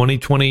in the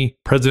 2020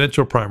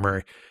 presidential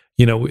primary.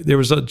 There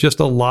was just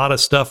a lot of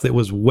stuff that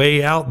was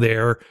way out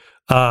there,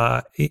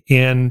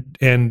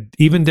 and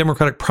even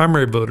Democratic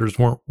primary voters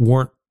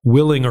weren't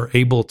willing or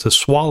able to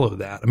swallow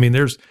that. I mean,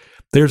 there's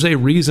a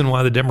reason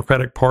why the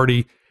Democratic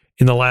Party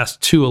in the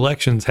last two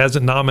elections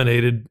hasn't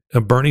nominated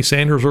Bernie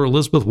Sanders or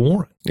Elizabeth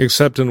Warren.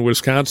 Except in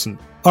Wisconsin.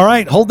 All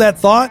right, hold that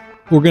thought.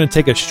 We're going to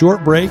take a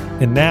short break,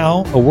 and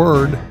now a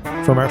word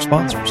from our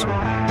sponsors.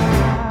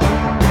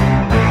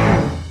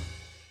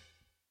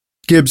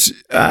 Gibbs,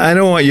 I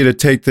don't want you to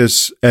take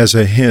this as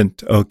a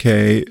hint,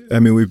 okay? I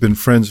mean, we've been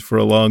friends for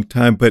a long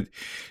time, but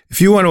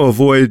if you want to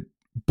avoid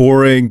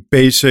boring,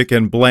 basic,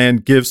 and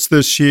bland gifts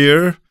this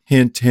year,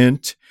 hint,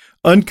 hint,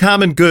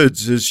 Uncommon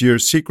Goods is your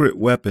secret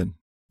weapon.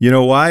 You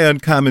know why?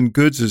 Uncommon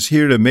Goods is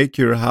here to make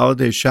your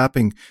holiday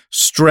shopping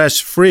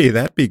stress-free.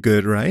 That'd be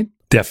good, right?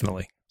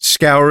 Definitely.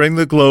 scouring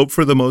the globe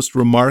for the most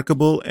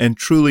remarkable and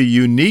truly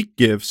unique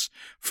gifts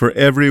for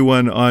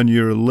everyone on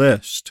your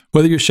list.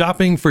 Whether you're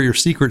shopping for your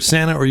Secret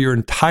Santa or your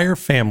entire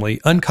family,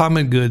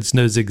 Uncommon Goods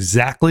knows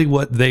exactly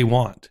what they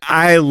want.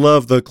 I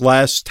love the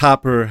glass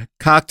topper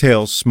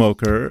cocktail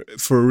smoker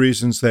for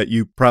reasons that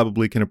you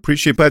probably can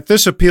appreciate, but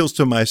this appeals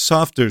to my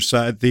softer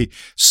side. The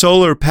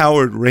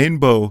solar-powered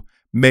rainbow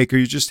maker,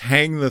 you just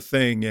hang the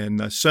thing and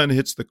the sun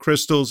hits the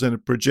crystals and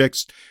it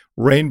projects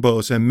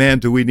rainbows, and man,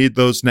 do we need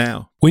those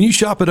now. When you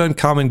shop at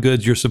Uncommon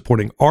Goods, you're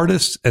supporting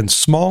artists and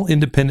small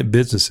independent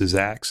businesses,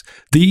 Axe.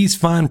 These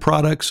fine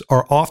products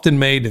are often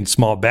made in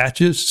small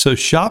batches, so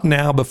shop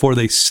now before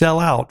they sell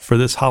out for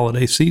this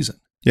holiday season.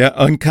 Yeah,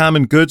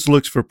 Uncommon Goods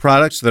looks for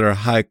products that are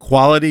high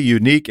quality,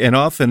 unique, and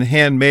often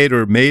handmade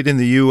or made in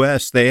the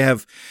U.S. They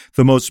have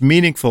the most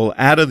meaningful,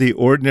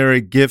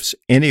 out-of-the-ordinary gifts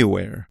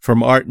anywhere,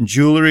 from art and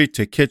jewelry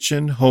to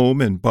kitchen, home,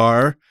 and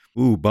bar.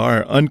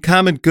 Bar.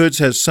 Uncommon Goods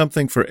has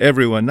something for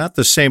everyone, not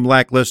the same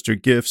lackluster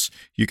gifts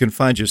you can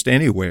find just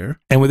anywhere.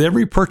 And with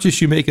every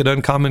purchase you make at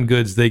Uncommon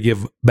Goods, they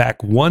give back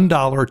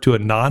 $1 to a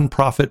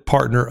nonprofit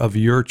partner of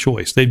your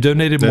choice. They've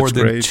donated more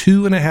than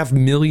 $2.5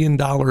 million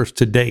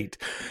to date.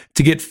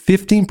 To get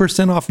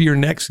 15% off your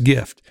next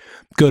gift,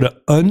 go to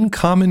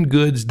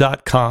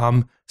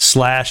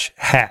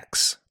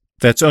uncommongoods.com/hacks.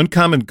 That's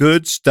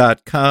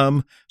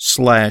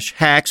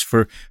uncommongoods.com/hacks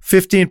for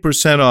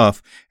 15%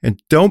 off.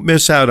 And don't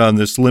miss out on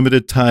this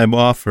limited time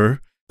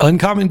offer.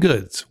 Uncommon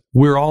Goods.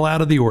 We're all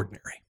out of the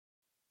ordinary.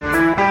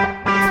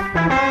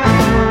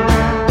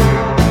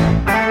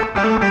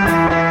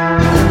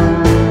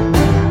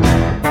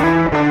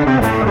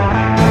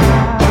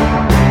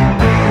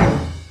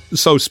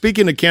 So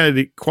speaking of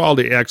candidate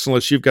quality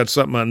excellence, you've got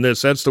something on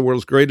this. That's the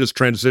world's greatest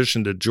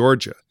transition to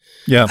Georgia.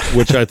 Yeah.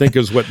 Which I think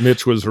is what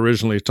Mitch was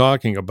originally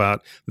talking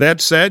about.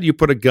 That said, you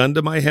put a gun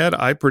to my head,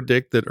 I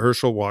predict that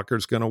Herschel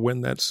Walker's going to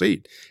win that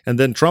seat. And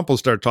then Trump will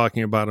start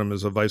talking about him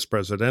as a vice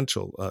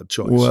presidential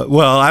choice.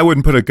 Well, I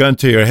wouldn't put a gun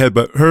to your head,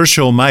 but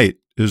Herschel might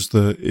is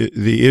the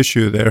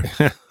issue there.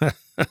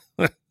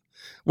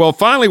 Well,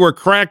 finally, we're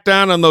cracked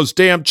down on those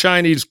damn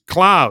Chinese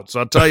clouds.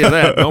 I'll tell you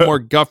that. No more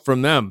guff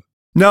from them.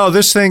 No,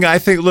 this thing, I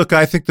think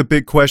the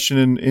big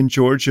question in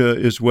Georgia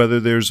is whether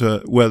there's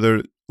a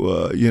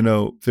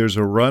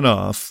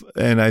runoff,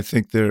 and I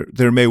think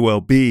there may well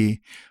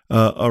be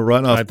a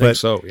runoff. I think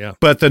so, yeah.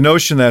 But the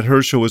notion that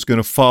Herschel was going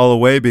to fall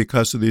away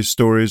because of these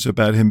stories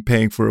about him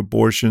paying for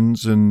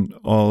abortions and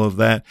all of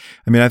that,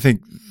 I mean, I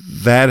think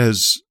that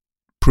has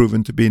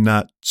proven to be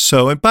not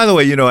so. And by the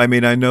way,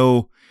 I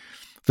know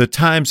the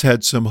Times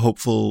had some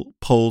hopeful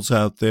polls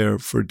out there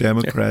for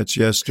Democrats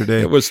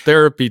yesterday. It was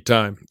therapy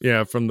time,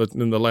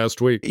 in the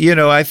last week.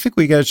 I think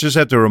we guys just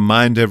have to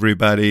remind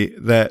everybody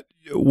that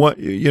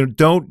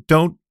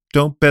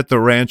don't bet the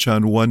ranch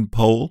on one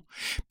poll,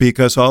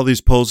 because all these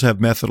polls have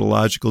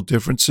methodological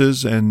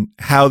differences, and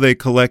how they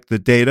collect the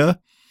data,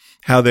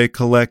 how they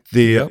collect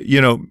the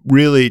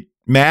really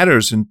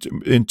matters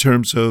in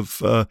terms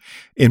of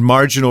in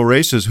marginal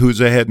races,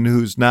 who's ahead and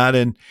who's not.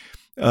 And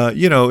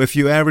if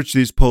you average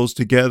these polls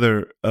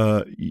together,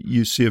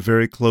 you see a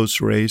very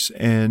close race,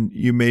 and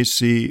you may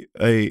see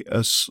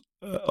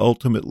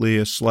ultimately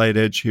a slight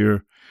edge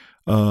here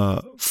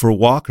for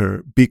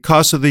Walker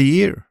because of the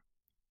year,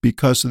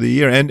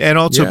 and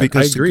also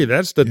because I agree.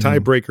 That's the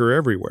tiebreaker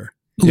everywhere.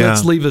 Yeah.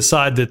 Let's leave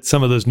aside that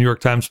some of those New York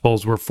Times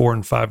polls were 4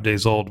 and 5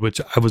 days old,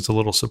 which I was a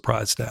little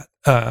surprised at.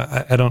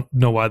 I don't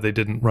know why they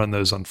didn't run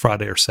those on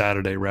Friday or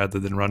Saturday rather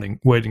than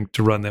waiting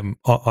to run them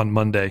on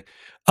Monday.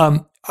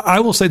 I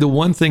will say the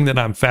one thing that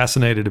I'm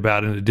fascinated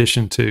about, in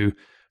addition to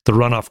the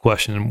runoff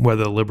question and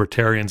whether the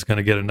Libertarian's going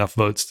to get enough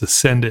votes to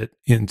send it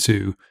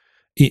into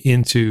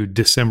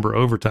December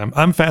overtime,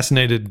 I'm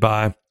fascinated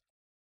by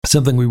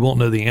something we won't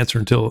know the answer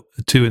until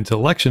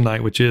election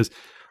night, which is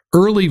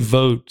early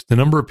vote. The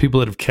number of people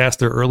that have cast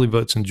their early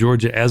votes in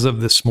Georgia as of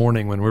this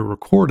morning when we're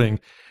recording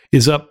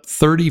is up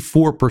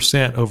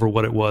 34% over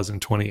what it was in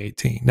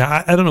 2018.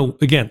 Now, I don't know.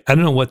 Again, I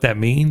don't know what that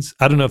means.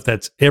 I don't know if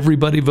that's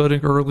everybody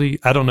voting early.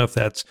 I don't know if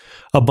that's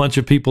a bunch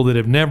of people that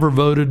have never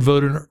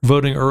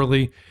voting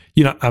early.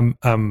 I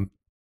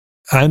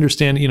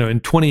understand, in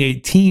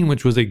 2018,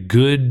 which was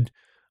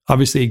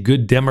obviously a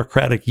good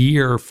Democratic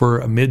year for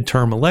a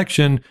midterm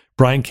election,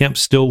 Brian Kemp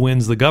still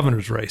wins the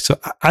governor's race. So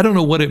I don't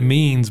know what it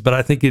means, but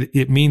I think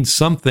it means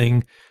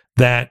something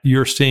that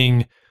you're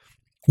seeing.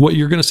 What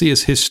you're going to see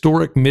is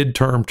historic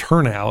midterm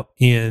turnout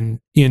in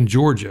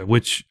Georgia,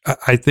 which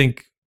I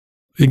think,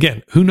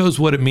 again, who knows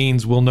what it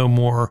means? We'll know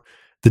more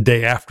the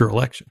day after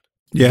election.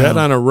 Yeah. Bet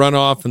on a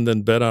runoff and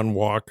then bet on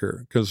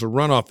Walker, because the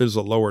runoff is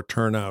a lower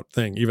turnout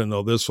thing, even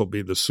though this will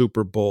be the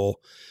Super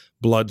Bowl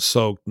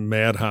blood-soaked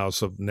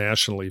madhouse of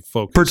nationally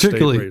focused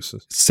particularly state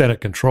races.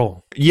 Senate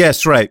control.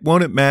 Yes, right.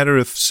 Won't it matter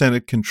if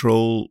Senate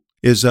control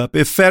is up?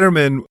 If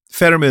Fetterman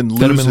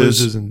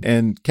loses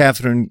and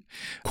Catherine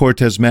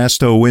Cortez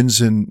Masto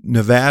wins in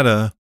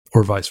Nevada,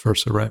 or vice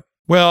versa, right?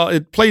 Well,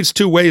 it plays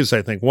two ways,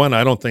 I think. One,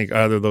 I don't think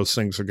either of those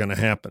things are going to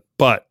happen.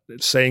 But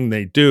saying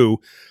they do,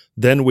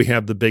 then we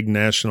have the big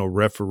national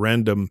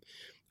referendum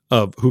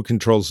of who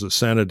controls the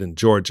Senate in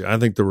Georgia. I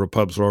think the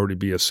Repubs will already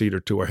be a seat or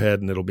two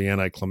ahead, and it'll be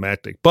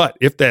anticlimactic. But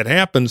if that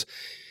happens,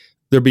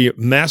 there'll be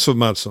massive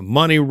amounts of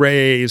money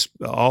raised.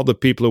 All the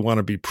people who want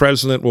to be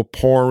president will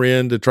pour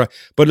in to try.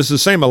 But it's the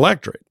same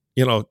electorate.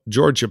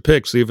 Georgia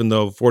picks, even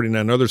though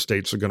 49 other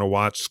states are going to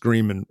watch,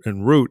 scream,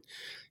 and root.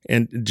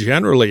 And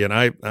generally, and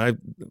I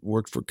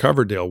worked for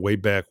Coverdale way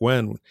back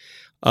when,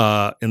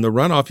 in the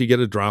runoff, you get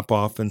a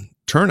drop-off in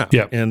turnout.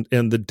 Yep. And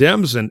the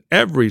Dems in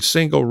every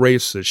single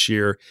race this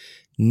year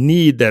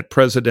need that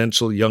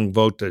presidential young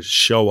vote to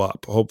show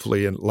up,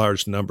 hopefully in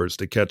large numbers,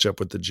 to catch up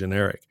with the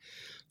generic.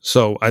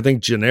 So I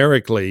think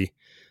generically,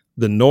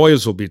 the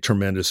noise will be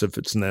tremendous if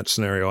it's in that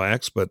scenario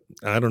X, but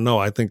I don't know.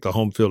 I think the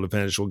home field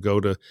advantage will go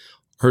to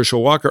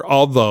Herschel Walker,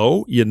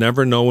 although you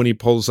never know when he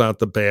pulls out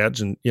the badge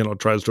and,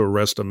 tries to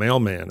arrest a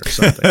mailman or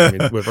something. I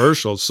mean, with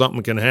Herschel,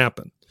 something can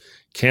happen.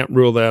 Can't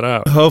rule that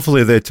out.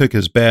 Hopefully they took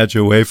his badge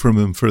away from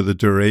him for the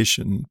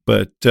duration.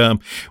 But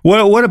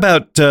what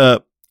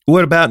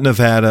about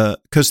Nevada?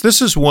 Because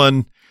this is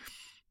one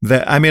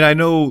that, I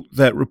know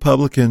that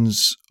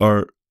Republicans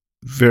are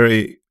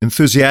very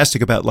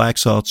enthusiastic about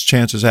Laxalt's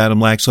chances. Adam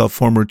Laxalt,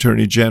 former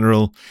attorney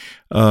general,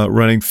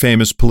 running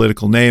famous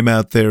political name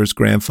out there. His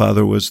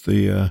grandfather was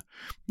the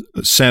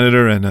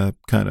senator and a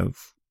kind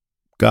of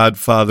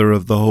godfather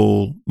of the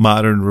whole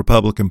modern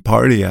Republican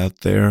Party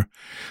out there.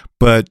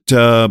 But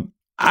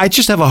I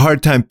just have a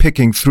hard time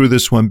picking through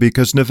this one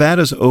because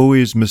Nevada's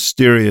always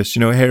mysterious.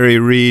 Harry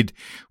Reid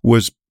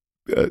was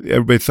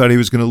everybody thought he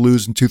was going to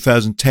lose in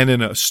 2010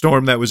 in a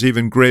storm that was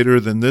even greater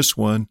than this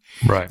one.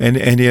 Right. And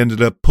he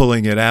ended up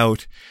pulling it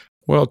out.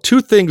 Well,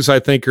 three things are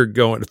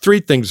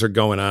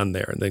going on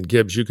there. And then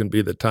Gibbs, you can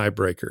be the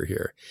tiebreaker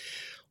here.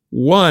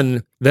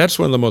 One, that's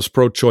one of the most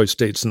pro-choice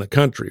states in the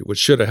country, which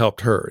should have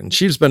helped her. And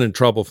she's been in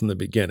trouble from the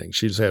beginning.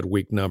 She's had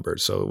weak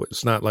numbers, so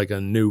it's not like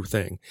a new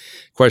thing.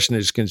 Question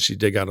is, can she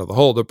dig out of the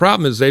hole? The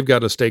problem is they've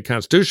got a state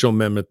constitutional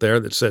amendment there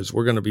that says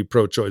we're going to be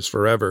pro-choice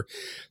forever.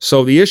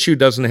 So the issue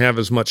doesn't have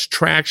as much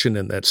traction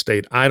in that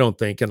state, I don't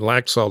think, and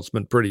Laxalt's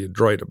been pretty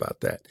adroit about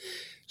that.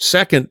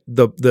 Second,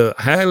 the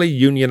highly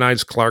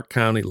unionized Clark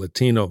County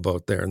Latino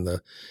vote there in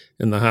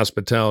the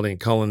hospitality and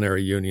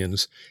culinary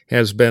unions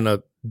has been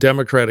a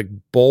Democratic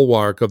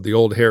bulwark of the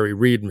old Harry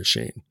Reid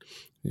machine.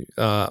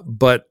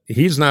 But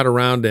he's not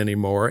around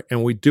anymore,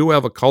 and we do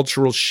have a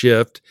cultural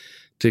shift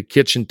to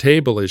kitchen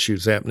table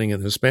issues happening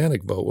in the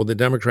Hispanic vote. Well, the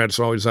Democrats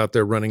are always out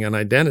there running on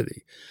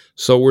identity.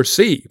 So we'll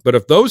see. But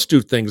if those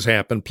two things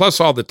happen, plus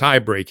all the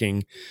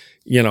tie-breaking,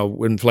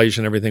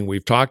 inflation, everything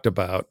we've talked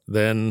about,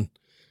 then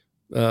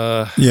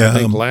I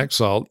think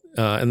Laxalt,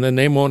 and the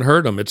name won't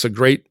hurt him. It's a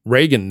great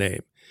Reagan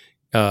name.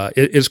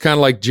 It's kind of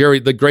like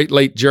the great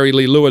late Jerry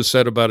Lee Lewis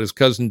said about his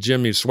cousin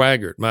Jimmy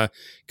Swaggart. My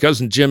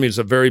cousin Jimmy's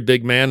a very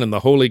big man in the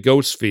Holy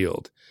Ghost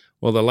field.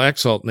 Well, the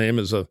Laxalt name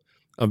is a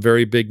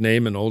very big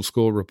name in old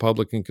school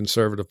Republican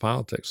conservative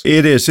politics.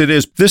 It is.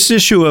 This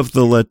issue of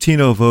the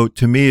Latino vote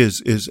to me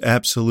is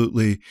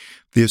absolutely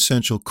the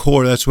essential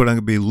core. That's what I'm going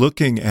to be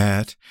looking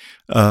at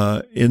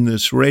in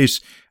this race.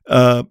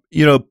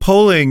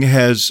 Polling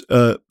has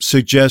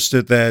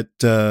suggested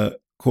that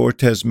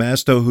Cortez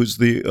Masto, who's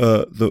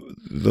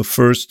the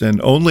first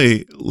and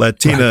only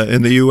Latina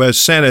in the U.S.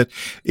 Senate,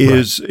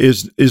 is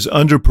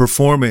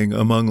underperforming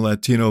among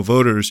Latino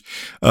voters.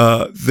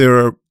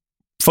 There are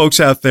folks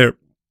out there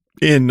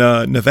in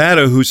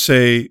Nevada who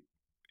say,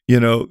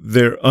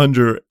 they're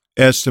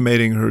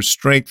underestimating her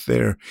strength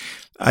there.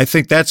 I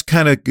think that's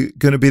kind of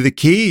going to be the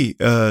key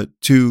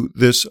to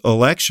this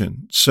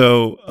election.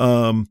 So,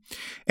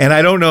 and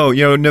I don't know,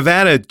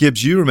 Nevada,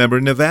 Gibbs, you remember,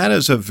 Nevada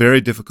is a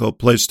very difficult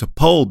place to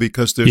poll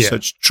because there's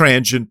such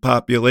transient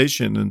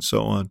population and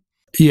so on.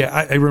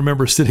 Yeah, I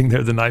remember sitting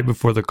there the night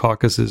before the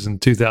caucuses in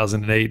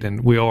 2008,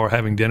 and we all were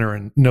having dinner,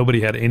 and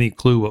nobody had any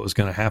clue what was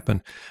going to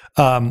happen.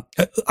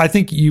 I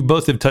think you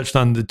both have touched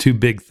on the two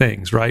big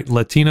things, right?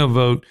 Latino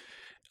vote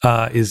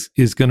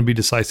is going to be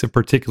decisive,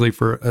 particularly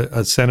for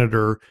a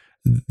senator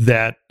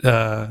that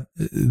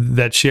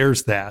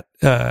shares that.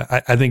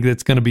 I think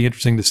that's going to be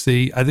interesting to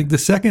see. I think the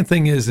second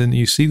thing is, and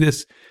you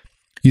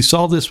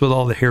saw this with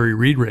all the Harry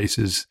Reid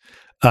races,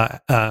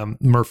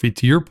 Murphy,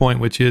 to your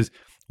point, which is,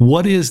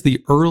 what is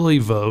the early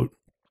vote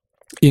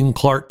in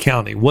Clark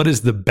County? What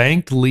is the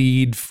banked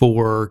lead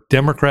for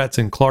Democrats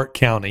in Clark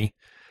County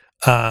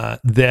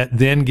that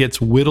then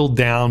gets whittled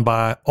down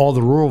by all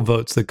the rural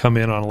votes that come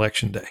in on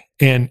Election Day?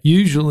 And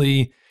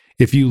usually,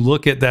 if you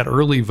look at that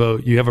early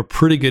vote, you have a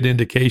pretty good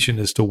indication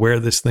as to where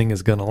this thing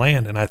is going to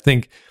land. And I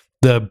think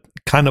the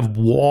kind of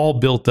wall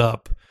built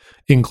up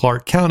in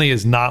Clark County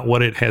is not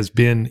what it has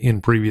been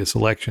in previous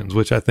elections,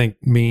 which I think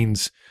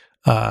means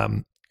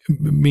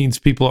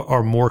people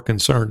are more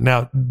concerned.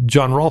 Now,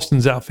 John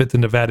Ralston's outfit, the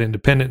Nevada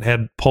Independent,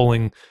 had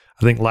polling,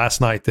 I think,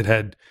 last night that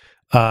had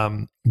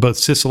both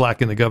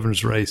Sisolak in the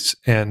governor's race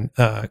and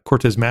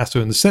Cortez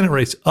Masto in the Senate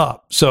race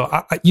up. So,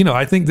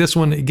 I think this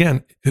one,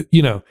 again,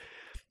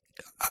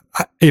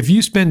 if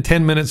you spend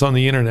 10 minutes on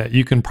the internet,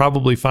 you can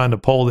probably find a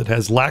poll that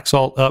has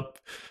Laxalt up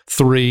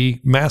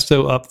 3,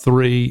 Masto up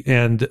 3,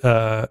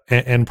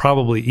 and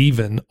probably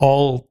even,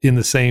 all in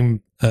the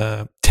same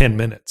 10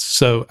 minutes.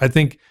 So I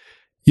think,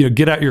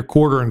 get out your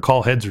quarter and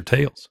call heads or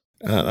tails.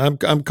 I'm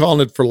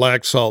calling it for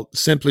Laxalt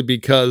simply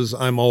because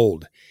I'm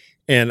old.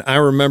 And I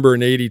remember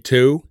in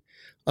 82,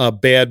 a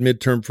bad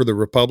midterm for the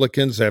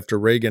Republicans after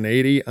Reagan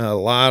 80, a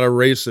lot of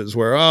races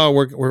where,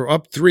 we're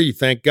up 3,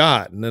 thank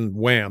God. And then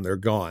wham, they're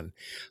gone.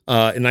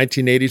 In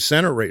 1980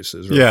 Senate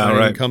races,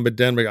 incumbent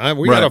Denver,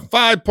 we got a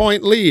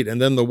 5-point lead.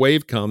 And then the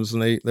wave comes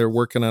and they're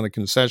working on a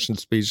concession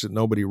speech that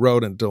nobody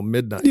wrote until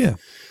midnight. Yeah.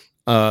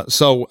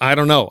 So I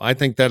don't know. I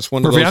think that's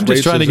one of Murphy, those I'm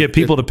just trying to get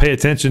people to pay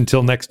attention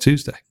until next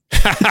Tuesday.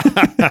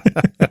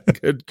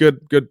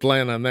 Good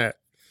plan on that.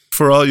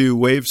 For all you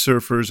wave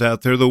surfers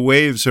out there, the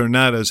waves are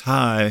not as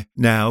high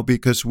now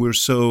because we're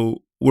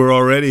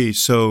already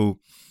so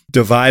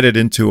divided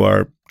into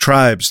our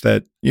tribes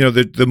that,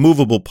 the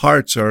movable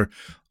parts are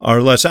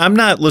less.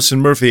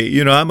 Listen,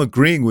 Murphy, I'm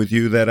agreeing with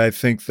you that I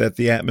think that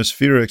the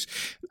atmospherics,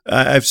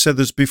 I've said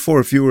this before,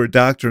 if you were a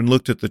doctor and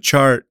looked at the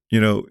chart,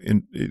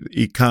 in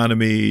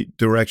economy,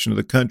 direction of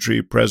the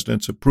country,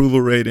 president's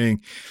approval rating,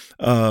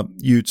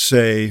 you'd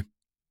say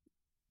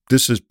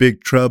this is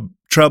big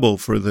trouble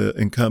for the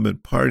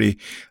incumbent party.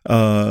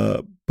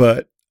 But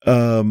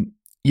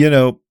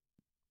the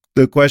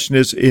question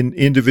is, in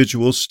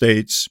individual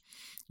states,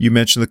 you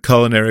mentioned the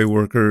culinary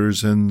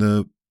workers and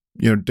the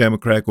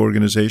Democratic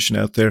organization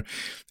out there.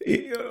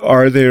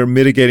 Are there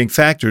mitigating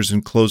factors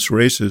in close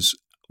races?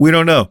 We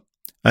don't know.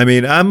 I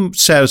mean, I'm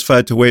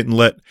satisfied to wait and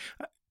let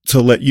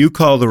you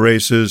call the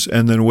races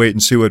and then wait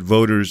and see what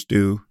voters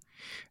do.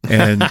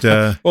 And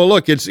well,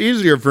 look, it's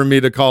easier for me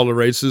to call the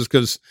races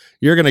because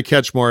you're going to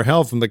catch more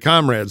hell from the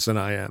comrades than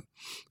I am.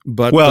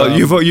 But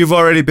you've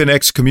already been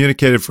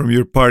excommunicated from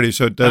your party,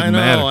 so it doesn't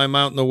matter. I'm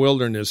out in the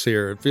wilderness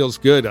here. It feels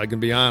good. I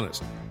can be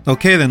honest.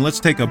 Okay, then let's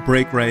take a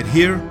break right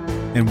here,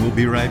 and we'll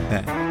be right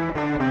back.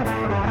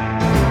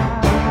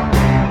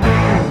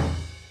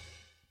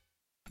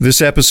 This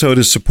episode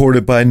is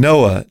supported by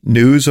NOAA,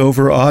 News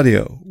Over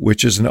Audio,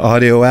 which is an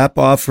audio app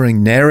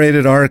offering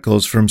narrated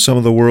articles from some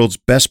of the world's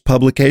best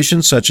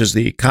publications, such as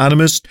The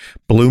Economist,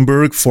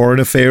 Bloomberg,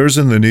 Foreign Affairs,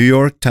 and The New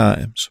York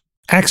Times.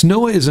 Axe,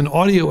 NOAA is an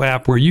audio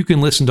app where you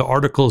can listen to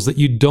articles that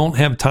you don't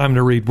have time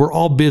to read. We're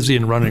all busy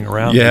and running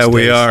around. Yeah,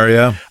 we are,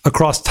 yeah.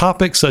 Across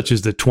topics such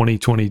as the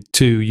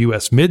 2022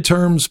 U.S.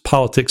 midterms,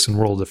 politics and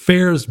world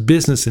affairs,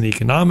 business and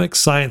economics,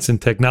 science and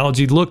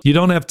technology. Look, you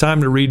don't have time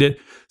to read it,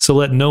 so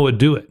let NOAA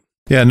do it.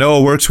 Yeah,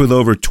 NOAA works with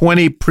over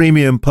 20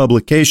 premium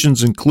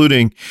publications,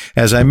 including,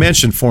 as I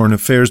mentioned, Foreign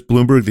Affairs,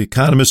 Bloomberg, The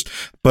Economist,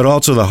 but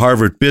also the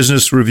Harvard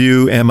Business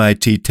Review,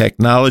 MIT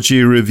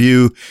Technology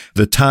Review,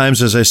 The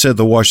Times, as I said,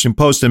 The Washington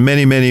Post, and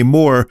many, many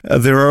more.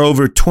 There are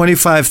over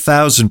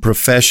 25,000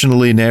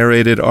 professionally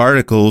narrated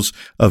articles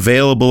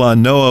available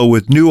on NOAA,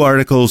 with new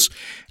articles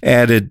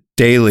added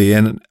daily.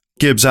 And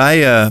Gibbs,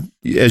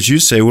 as you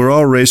say, we're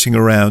all racing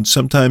around.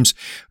 Sometimes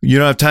you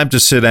don't have time to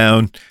sit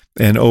down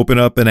and open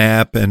up an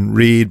app and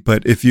read,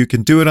 but if you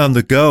can do it on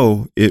the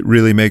go, it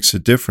really makes a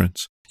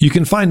difference. You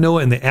can find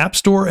NOAA in the App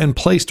Store and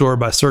Play Store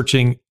by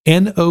searching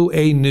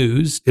NOA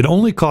News. It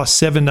only costs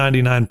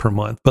 $7.99 per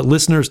month, but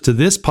listeners to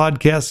this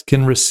podcast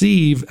can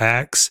receive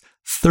Axe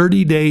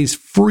 30 days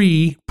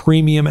free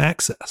premium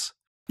access.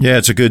 Yeah,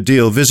 it's a good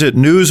deal. Visit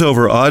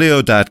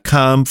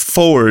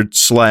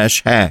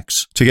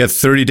newsoveraudio.com/hacks to get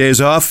 30 days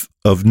off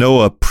of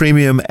NOAA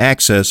premium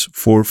access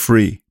for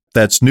free.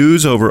 That's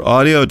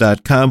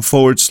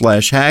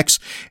newsoveraudio.com/hacks,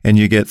 and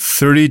you get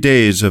 30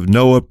 days of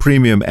NOAA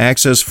premium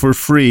access for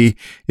free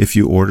if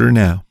you order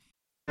now.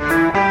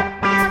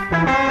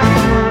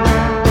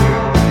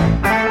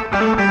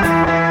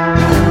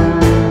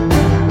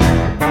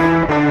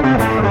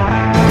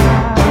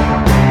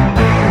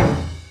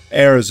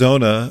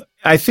 Arizona,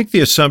 I think the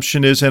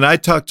assumption is, and I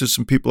talked to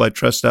some people I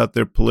trust out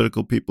there,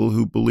 political people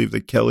who believe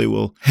that Kelly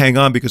will hang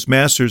on because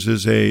Masters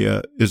is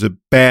a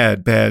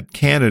bad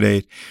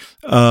candidate.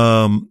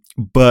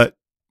 But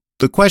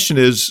the question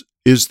is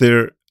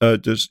there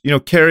does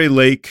Carrie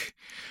Lake,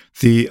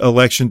 the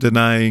election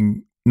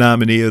denying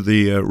nominee of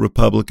the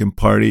Republican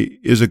Party,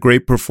 is a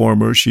great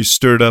performer. She's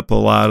stirred up a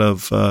lot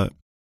of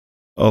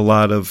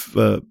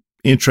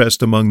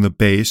interest among the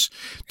base.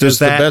 It's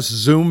the best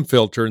Zoom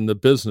filter in the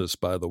business,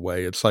 by the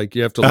way. It's like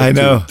you have to look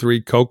through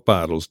 3 Coke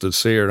bottles to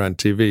see her on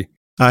TV.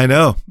 I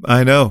know.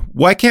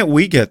 Why can't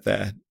we get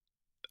that?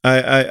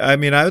 I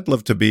mean, I would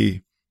love to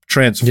be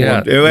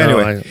transformed. Yeah,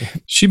 anyway,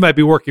 she might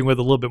be working with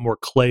a little bit more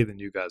clay than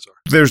you guys are.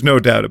 There's no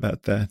doubt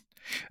about that.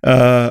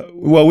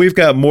 Well, we've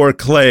got more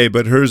clay,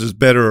 but hers is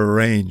better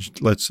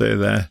arranged. Let's say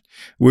that.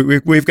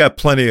 We've got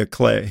plenty of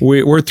clay.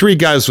 We're 3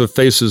 guys with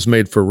faces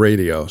made for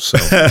radio, so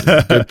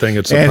good thing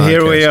it's a and podcast.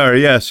 Here we are,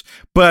 yes.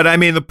 But I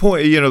mean, the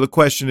point, the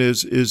question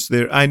is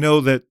there, I know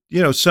that,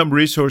 some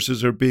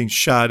resources are being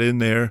shot in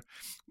there.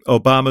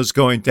 Obama's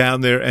going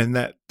down there, and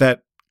that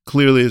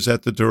clearly is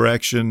at the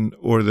direction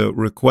or the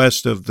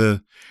request of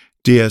the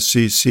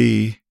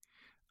DSCC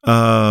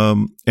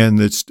and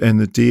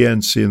the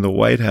DNC in the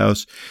White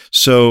House.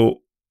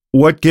 So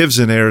what gives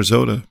in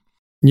Arizona?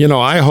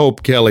 I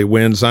hope Kelly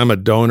wins. I'm a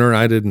donor.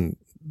 I didn't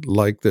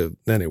like the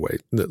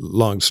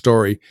long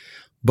story,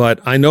 but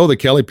I know the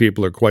Kelly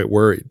people are quite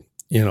worried.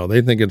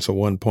 They think it's a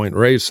 1-point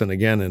race. And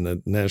again, in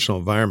the national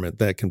environment,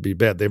 that can be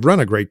bad. They've run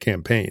a great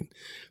campaign.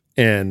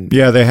 And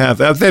yeah, they have.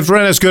 They've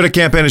run as good a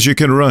campaign as you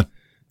can run.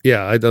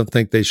 Yeah, I don't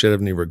think they should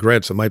have any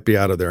regrets. It might be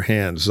out of their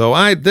hands. So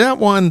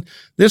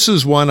this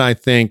is one I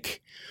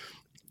think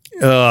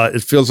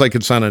it feels like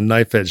it's on a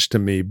knife edge to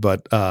me,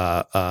 but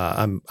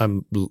I'm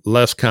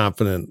less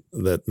confident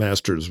that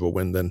Masters will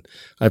win than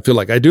I feel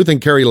like. I do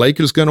think Carrie Lake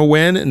is going to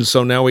win, and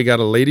so now we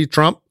got a lady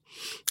Trump,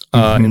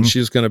 and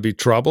she's going to be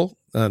trouble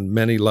on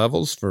many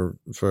levels for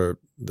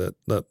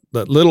that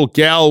little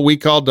gal we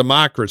call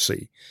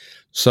democracy.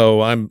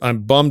 So I'm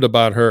bummed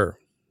about her.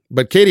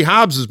 But Katie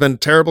Hobbs has been a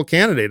terrible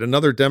candidate,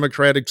 another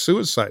Democratic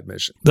suicide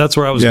mission. That's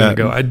where I was going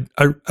to go.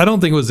 I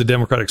don't think it was a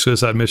Democratic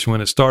suicide mission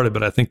when it started,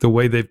 but I think the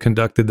way they've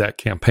conducted that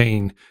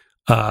campaign,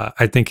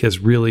 I think has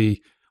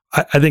really,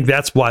 I think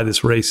that's why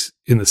this race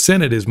in the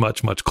Senate is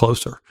much, much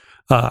closer.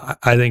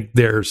 I think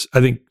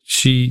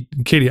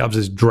Katie Hobbs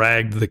has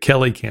dragged the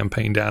Kelly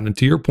campaign down. And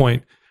to your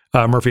point,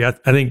 Murphy, I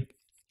think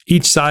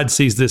each side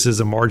sees this as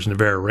a margin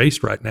of error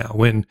race right now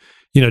when,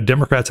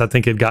 Democrats, I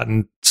think, had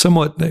gotten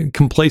somewhat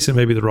complacent,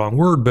 maybe the wrong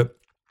word, but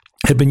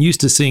had been used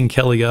to seeing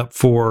Kelly up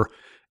for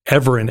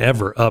ever and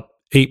ever, up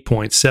 8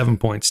 points, 7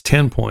 points,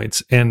 10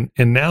 points. And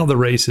now the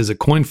race is a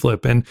coin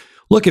flip. And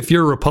look, if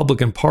you're a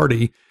Republican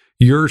Party,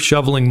 you're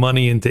shoveling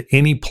money into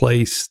any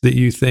place that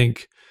you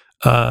think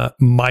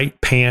might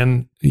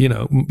pan,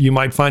 you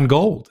might find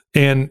gold.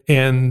 And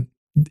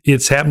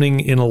it's happening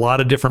in a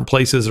lot of different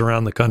places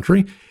around the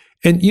country.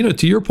 And,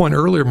 to your point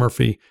earlier,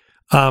 Murphy,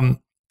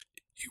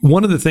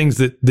 one of the things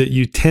that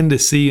you tend to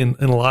see in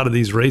a lot of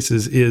these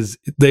races is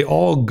they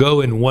all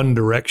go in one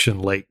direction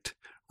late,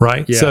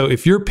 right? Yeah. So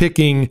if you're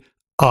picking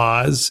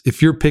Oz,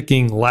 if you're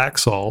picking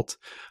Laxalt,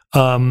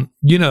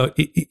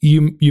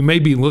 you may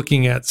be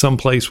looking at some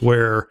place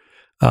where,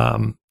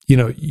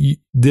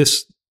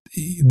 this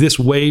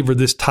wave or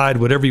this tide,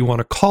 whatever you want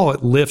to call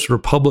it, lifts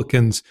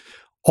Republicans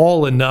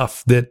all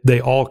enough that they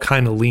all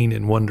kind of lean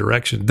in one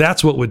direction.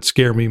 That's what would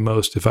scare me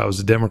most if I was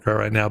a Democrat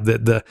right now,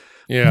 that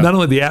not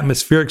only the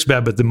atmospheric's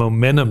bad, but the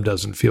momentum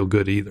doesn't feel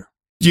good either.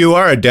 You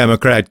are a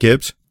Democrat,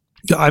 Gibbs.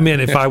 I mean,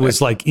 if I was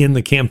like in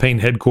the campaign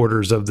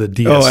headquarters of the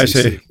DSCC. Oh, I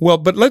see. Well,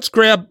 but let's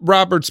grab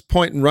Robert's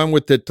point and run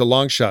with it to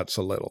long shots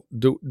a little.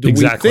 Do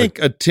exactly. we think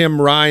a Tim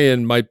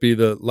Ryan might be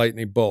the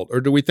lightning bolt?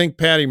 Or do we think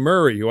Patty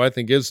Murray, who I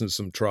think is in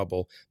some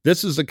trouble,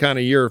 this is the kind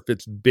of year if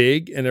it's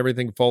big and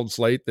everything folds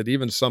late that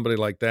even somebody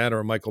like that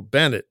or Michael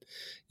Bennett,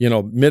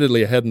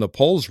 admittedly ahead in the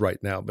polls right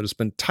now, but it's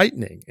been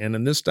tightening. And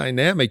in this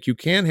dynamic, you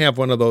can have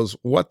one of those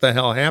what the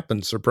hell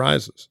happened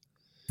surprises.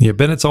 Yeah,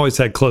 Bennett's always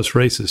had close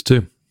races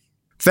too.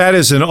 That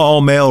is an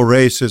all-male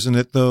race, isn't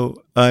it, though?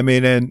 I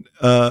mean, and,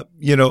 so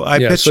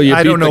you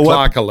beat the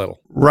clock a little.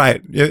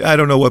 Right. I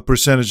don't know what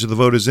percentage of the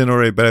vote is in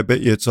already, but I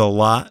bet you it's a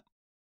lot.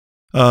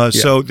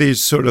 So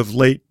these sort of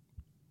late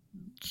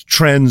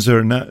trends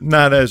are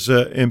not as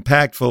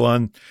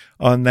impactful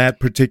on that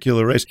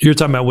particular race. You're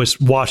talking about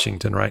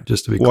Washington, right?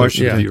 Just to be clear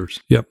to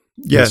viewers. Yep.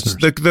 Yes.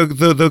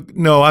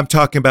 No, I'm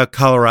talking about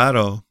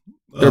Colorado.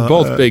 They're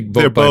both big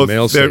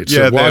vote-by-mail states.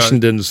 So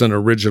Washington's an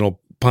original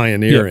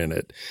pioneer in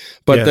it.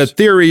 But the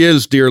theory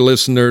is, dear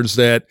listeners,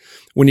 that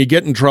when you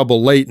get in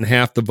trouble late and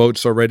half the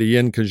vote's already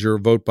in because you're a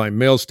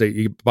vote-by-mail state,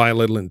 you buy a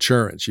little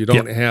insurance. You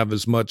don't have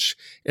as much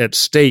at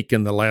stake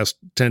in the last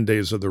 10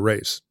 days of the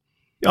race.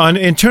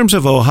 In terms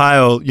of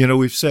Ohio,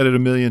 we've said it a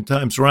million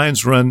times.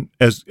 Ryan's run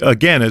as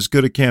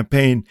good a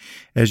campaign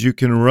as you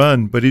can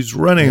run, but he's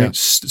running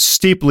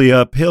steeply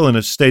uphill in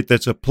a state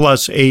that's a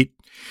 +8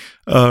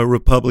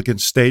 Republican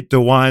state.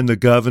 DeWine, the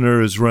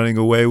governor, is running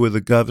away with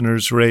the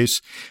governor's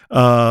race.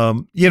 I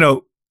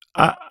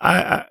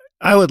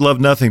would love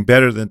nothing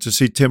better than to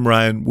see Tim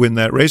Ryan win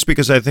that race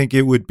because I think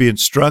it would be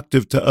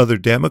instructive to other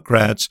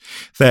Democrats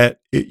that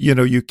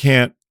you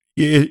can't.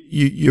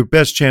 Your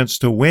best chance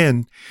to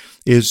win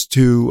is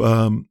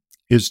to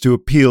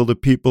appeal to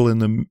people in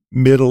the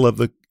middle of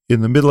the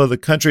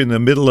country, in the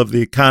middle of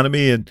the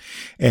economy,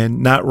 and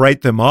not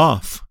write them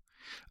off.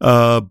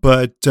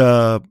 But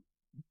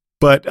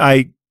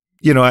I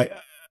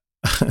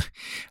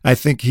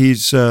think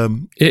he's.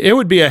 It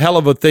would be a hell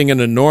of a thing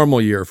in a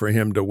normal year for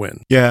him to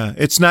win. Yeah,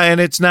 it's not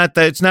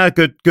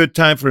a good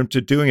time for him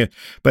to doing it.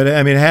 But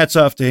I mean, hats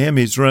off to him.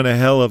 He's run a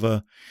hell of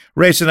a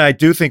race, and I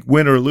do think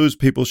win or lose,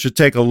 people should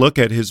take a look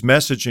at his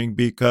messaging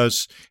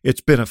because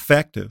it's been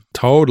effective.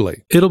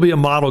 Totally, it'll be a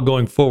model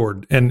going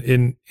forward. And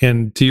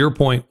to your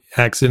point,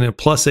 Ax, in a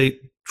 +8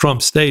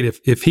 Trump state,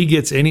 if he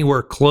gets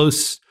anywhere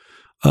close.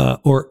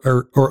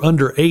 Or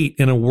under 8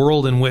 in a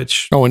world in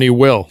which and he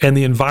will, and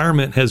the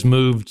environment has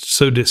moved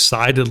so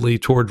decidedly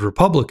towards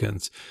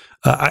Republicans.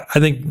 I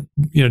think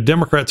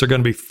Democrats are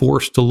going to be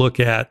forced to look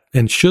at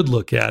and should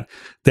look at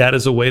that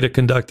as a way to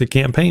conduct a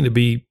campaign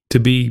to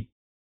be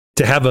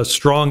to have a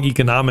strong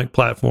economic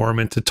platform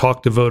and to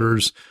talk to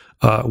voters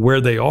where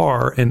they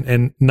are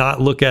and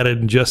not look at it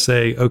and just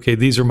say, okay,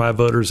 these are my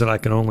voters and I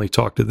can only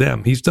talk to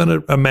them. He's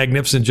done a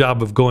magnificent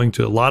job of going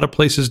to a lot of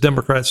places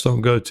Democrats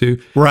don't go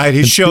to. Right.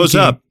 He shows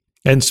up.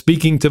 And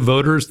speaking to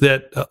voters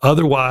that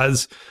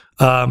otherwise,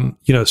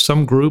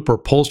 some group or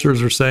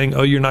pollsters are saying,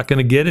 oh, you're not going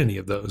to get any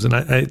of those. And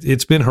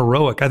it's been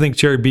heroic. I think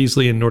Cherry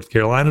Beasley in North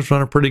Carolina's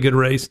run a pretty good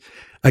race.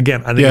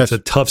 Again, I think it's a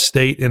tough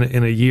state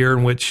in a year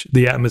in which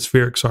the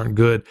atmospherics aren't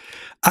good.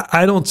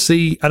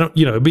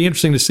 It'd be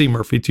interesting to see,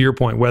 Murphy, to your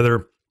point,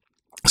 whether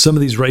some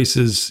of these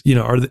races,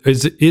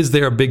 is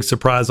there a big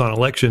surprise on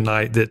election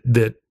night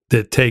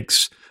that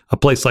takes a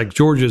place like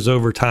Georgia's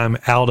overtime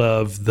out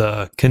of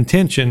the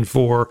contention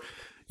for,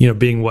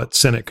 being what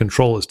Senate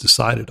control is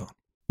decided on?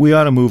 We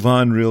ought to move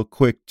on real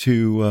quick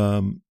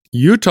to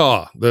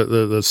Utah,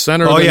 the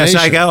center of the yes,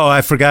 nation.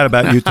 I forgot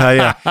about Utah.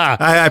 Yeah,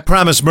 I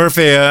promised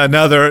Murphy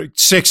another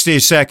 60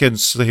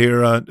 seconds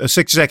here, a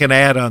 60-second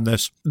ad on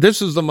this.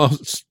 This is the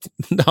most.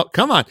 No,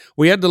 come on.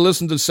 We had to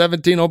listen to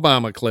 17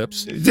 Obama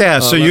clips. Yeah,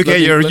 so you get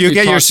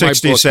your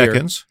 60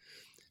 seconds.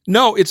 Here.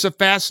 No, it's a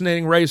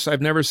fascinating race.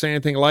 I've never seen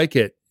anything like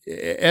it.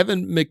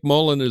 Evan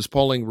McMullen is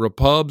polling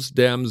Repubs,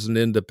 Dems, and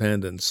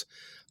Independents.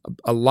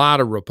 A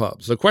lot of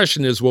Repubs. The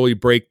question is, will he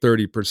break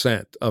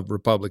 30% of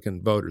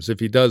Republican voters?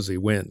 If he does, he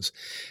wins.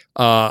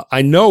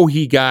 I know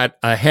he got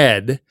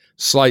ahead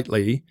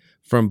slightly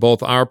from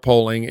both our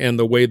polling and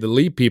the way the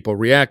Lee people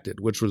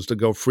reacted, which was to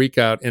go freak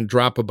out and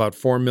drop about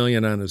 $4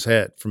 million on his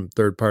head from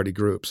third-party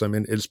groups. I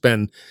mean, it's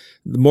been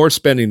more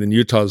spending than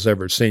Utah's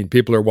ever seen.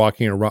 People are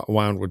walking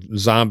around with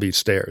zombie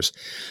stares.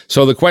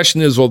 So the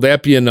question is, will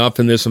that be enough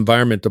in this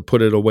environment to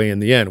put it away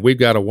in the end? We've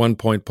got a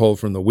 1-point poll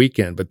from the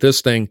weekend, but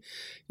this thing,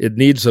 it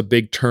needs a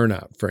big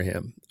turnout for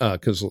him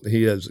because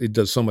he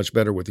does so much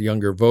better with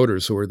younger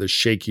voters who are the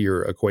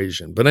shakier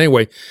equation. But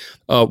anyway,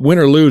 win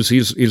or lose,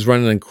 he's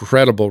running an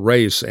incredible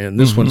race, and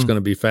this one's going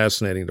to be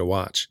fascinating to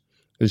watch.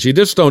 Because you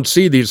just don't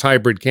see these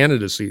hybrid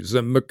candidacies.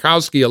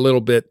 Murkowski a little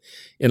bit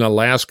in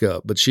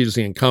Alaska, but she's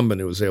the incumbent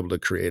who was able to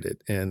create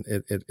it, and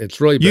it's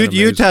really been amazing.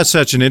 Utah's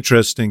such an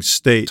interesting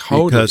state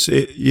because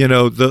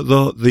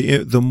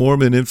the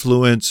Mormon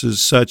influence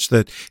is such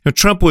that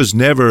Trump was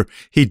never,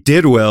 he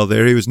did well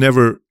there. He was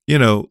never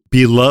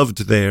beloved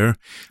there.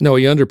 No,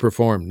 he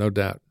underperformed, no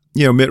doubt.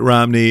 Mitt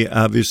Romney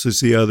obviously is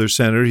the other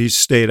senator. He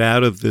stayed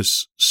out of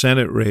this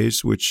Senate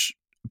race, which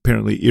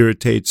apparently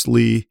irritates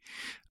Lee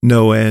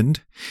no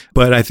end,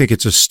 but I think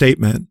it's a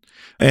statement,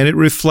 and it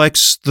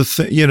reflects the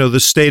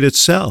state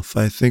itself.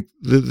 I think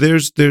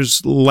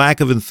there's lack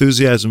of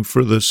enthusiasm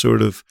for the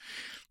sort of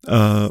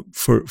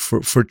for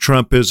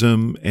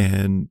Trumpism,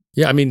 and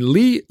I mean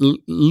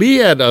Lee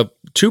had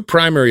two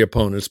primary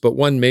opponents, but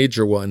one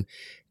major one,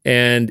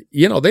 and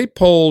they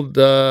polled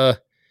over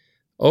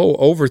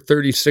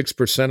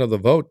 36% of the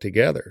vote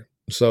together.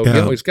 So,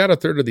 he's got a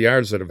third of the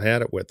yards that have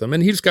had it with him.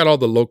 And he's got all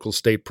the local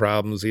state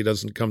problems. He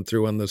doesn't come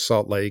through on the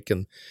Salt Lake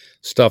and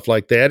stuff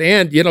like that.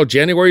 And,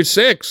 January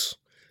 6th,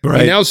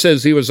 he now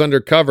says he was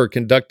undercover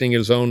conducting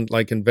his own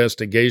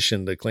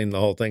investigation to clean the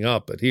whole thing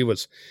up. But he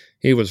was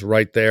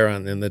right there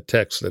in the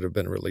texts that have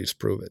been released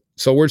prove it.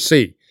 So we'll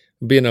see.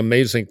 It'll be an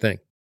amazing thing.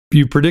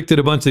 You predicted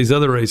a bunch of these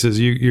other races.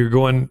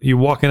 You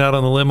walking out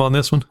on the limb on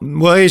this one?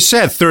 Well, he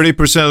said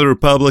 30% of the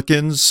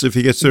Republicans. If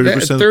he gets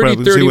 30% of the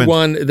Republicans,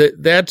 31, he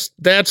wins.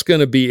 That's going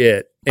to be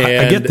it. And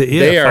I get the if.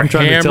 They are I'm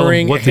trying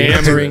hammering. To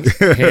tell them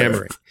what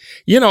hammering.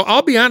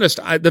 I'll be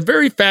honest. The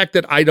very fact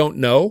that I don't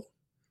know,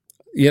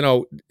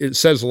 it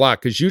says a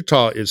lot because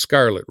Utah is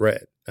scarlet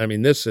red. I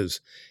mean,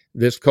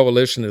 this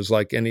coalition is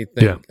like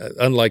anything,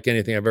 unlike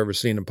anything I've ever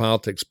seen in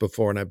politics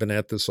before, and I've been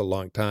at this a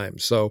long time.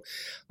 So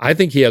I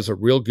think he has a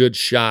real good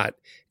shot,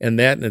 and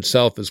that in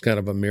itself is kind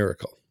of a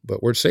miracle.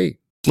 But we'll see.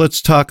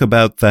 Let's talk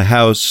about the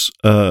House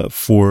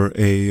for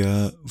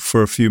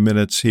a few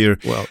minutes here.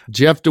 Well,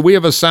 Jeff, do we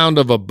have a sound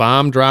of a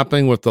bomb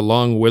dropping with the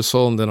long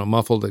whistle and then a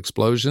muffled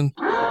explosion?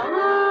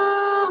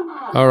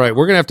 All right,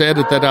 we're going to have to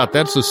edit that out.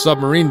 That's the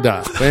submarine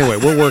dive. But anyway,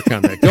 we'll work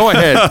on that. Go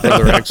ahead,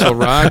 Brother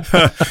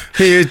Axelrod.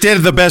 He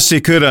did the best he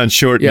could on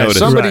short notice.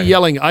 Somebody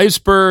yelling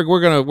iceberg. We're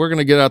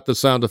gonna get out the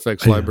sound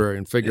effects library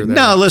and figure that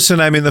out. No, listen,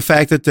 I mean, the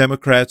fact that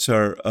Democrats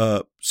are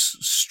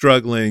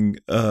struggling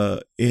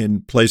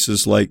in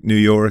places like New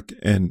York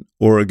and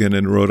Oregon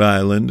and Rhode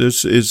Island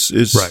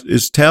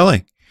is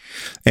telling.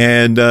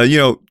 And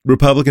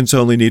Republicans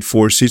only need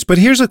 4 seats. But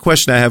here's a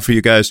question I have for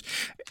you guys.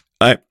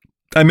 I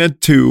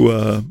meant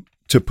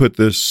to put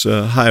this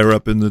higher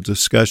up in the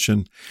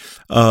discussion.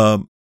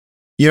 The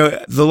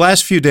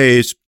last few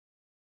days,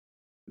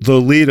 the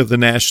lead of the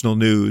national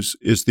news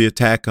is the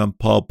attack on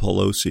Paul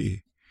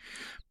Pelosi.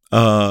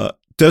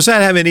 Does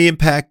that have any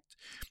impact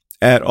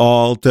at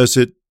all? Does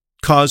it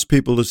cause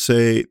people to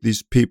say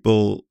these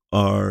people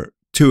are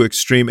too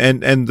extreme?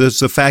 And there's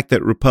the fact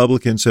that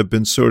Republicans have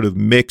been sort of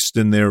mixed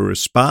in their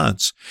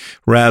response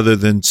rather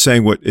than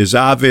saying what is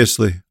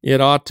obviously.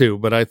 It ought to,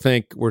 but I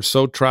think we're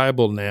so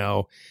tribal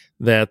now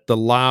that the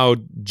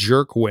loud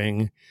jerk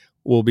wing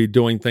will be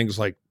doing things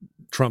like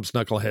Trump's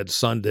knucklehead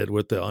son did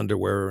with the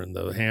underwear and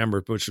the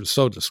hammer, which was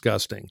so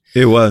disgusting.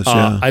 It was,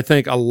 yeah. I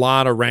think a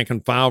lot of rank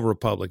and file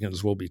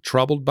Republicans will be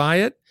troubled by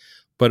it,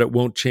 but it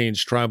won't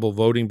change tribal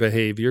voting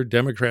behavior.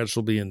 Democrats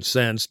will be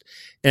incensed.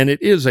 And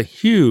it is a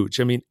huge,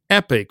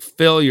 epic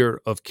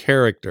failure of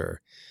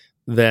character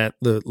that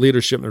the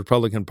leadership in the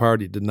Republican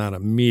Party did not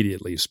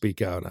immediately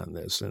speak out on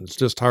this. And it's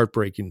just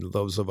heartbreaking to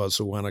those of us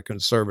who want a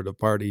conservative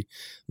party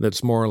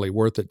that's morally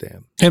worth a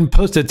damn. And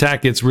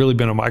post-attack, it's really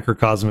been a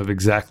microcosm of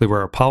exactly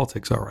where our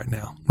politics are right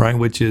now, right?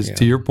 Which is,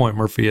 to your point,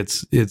 Murphy,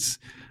 it's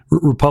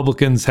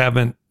Republicans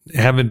haven't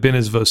been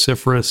as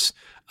vociferous.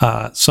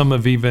 Some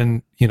have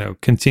even,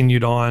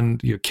 continued on.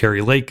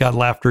 Kerry Lake got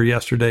laughter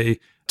yesterday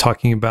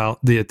talking about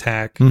the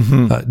attack.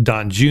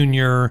 Don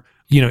Jr.,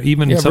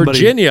 even somebody,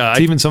 Virginia,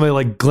 even somebody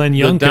like Glenn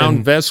Youngkin, the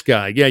down vest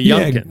guy.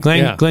 Youngkin.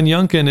 Glenn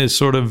Youngkin is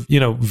sort of,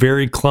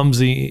 very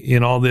clumsy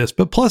in all this,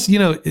 but plus,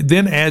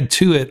 then add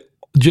to it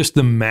just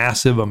the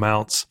massive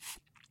amounts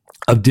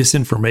of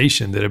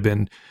disinformation that have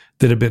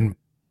been,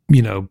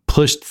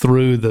 pushed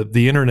through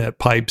the internet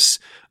pipes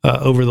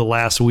over the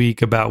last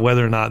week about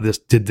whether or not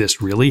did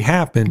this really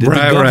happen? Did the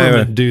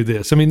government do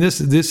this?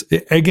 This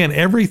again,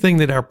 everything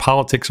that our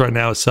politics right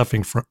now is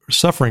suffering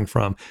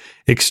from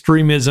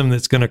extremism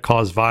that's going to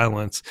cause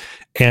violence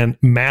and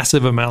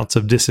massive amounts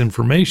of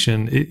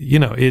disinformation.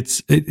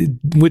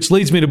 Which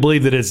leads me to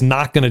believe that it's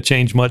not going to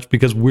change much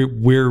because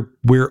we're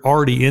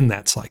already in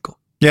that cycle.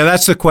 Yeah,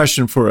 that's the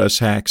question for us,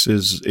 Hacks,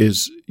 is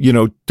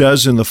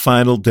does in the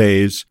final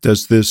days,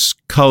 does this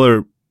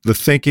color the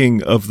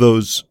thinking of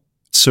those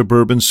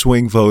suburban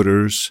swing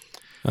voters?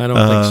 I don't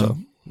think so.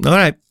 All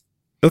right.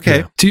 Okay.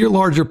 Yeah. To your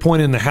larger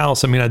point in the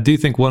House, I do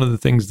think one of the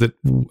things that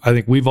I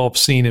think we've all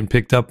seen and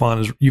picked up on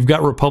is you've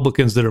got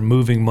Republicans that are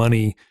moving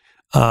money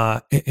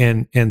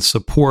and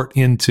support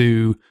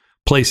into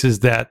places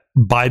that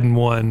Biden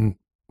won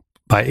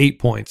by 8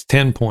 points,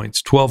 10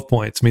 points, 12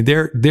 points.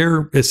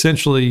 They're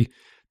essentially...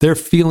 They're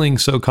feeling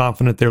so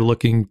confident they're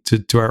looking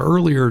to our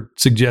earlier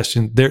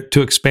suggestion there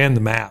to expand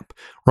the map,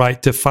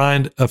 right? To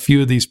find a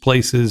few of these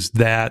places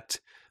that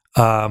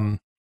that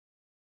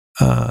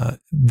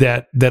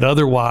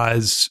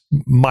otherwise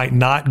might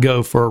not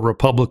go for a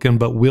Republican,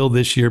 but will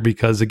this year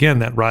because, again,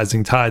 that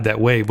rising tide,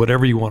 that wave,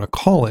 whatever you want to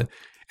call it.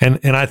 And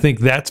I think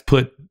that's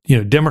put,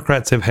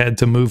 Democrats have had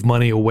to move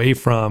money away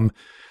from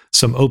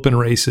some open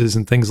races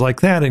and things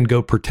like that and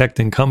go protect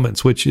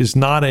incumbents, which is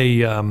not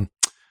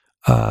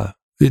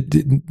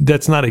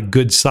that's not a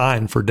good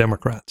sign for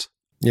Democrats.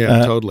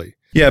 Yeah, totally.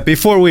 Yeah,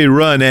 before we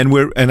run,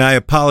 and I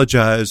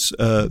apologize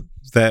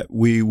that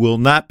we will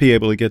not be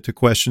able to get to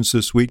questions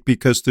this week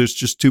because there's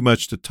just too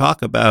much to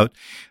talk about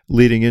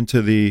leading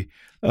into the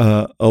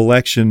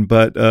election.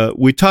 But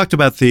we talked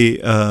about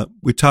the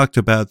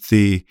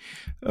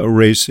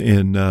race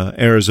in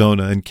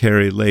Arizona and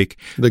Kerry Lake,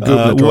 the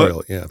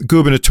gubernatorial,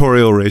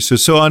 gubernatorial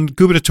races. So on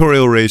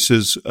gubernatorial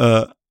races,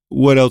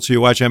 what else are you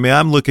watching?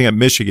 I'm looking at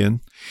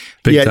Michigan.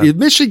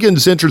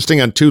 Michigan's interesting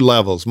on two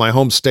levels. My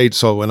home state,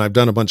 so when I've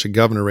done a bunch of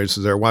governor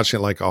races there, watching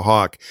it like a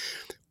hawk.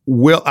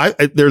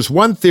 There's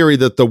one theory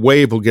that the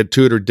wave will get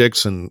Tudor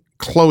Dixon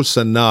close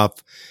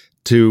enough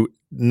to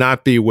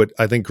not be what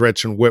I think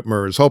Gretchen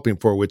Whitmer is hoping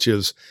for, which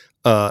is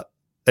a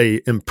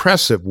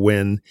impressive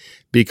win,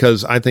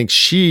 because I think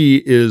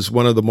she is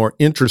one of the more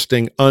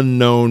interesting,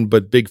 unknown,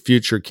 but big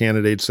future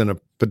candidates in a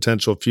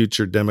potential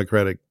future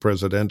Democratic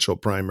presidential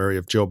primary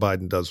if Joe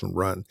Biden doesn't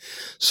run.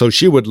 So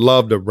she would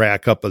love to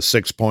rack up a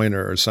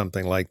 6-pointer or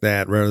something like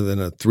that rather than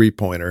a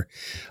 3-pointer.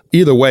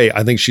 Either way,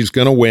 I think she's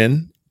going to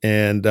win,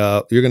 and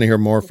you're going to hear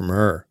more from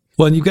her.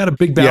 Well, and you've got a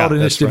big ballot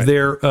initiative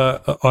there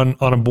on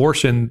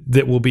abortion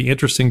that will be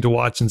interesting to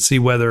watch and see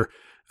whether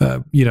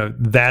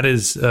that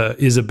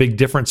is a big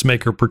difference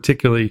maker,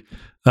 particularly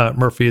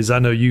Murphy, as I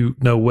know you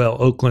know well,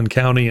 Oakland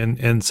County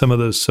and some of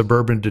those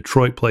suburban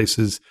Detroit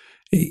places,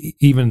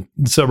 even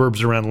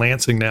suburbs around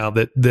Lansing now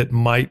that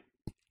might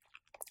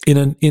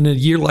in a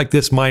year like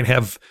this might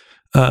have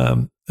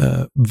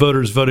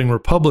voters voting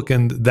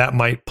Republican that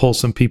might pull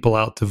some people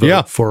out to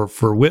vote for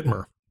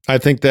Whitmer. I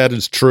think that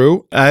is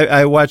true.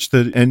 I watched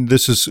and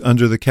this is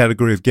under the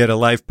category of Get a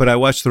Life, but I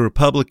watched the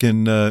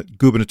Republican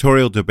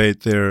gubernatorial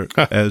debate there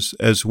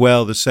as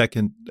well, the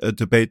second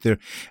debate there.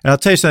 And I'll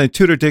tell you something,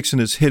 Tudor Dixon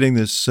is hitting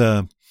this,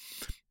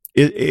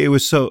 it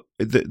was so,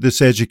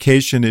 this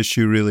education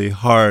issue really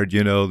hard.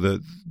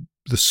 The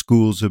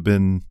schools have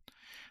been,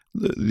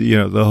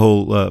 the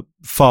whole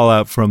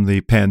fallout from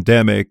the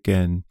pandemic,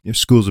 and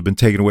schools have been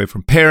taken away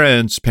from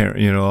parents,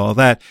 all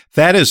that.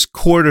 That is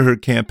core to her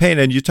campaign.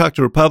 And you talk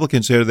to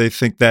Republicans there, they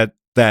think that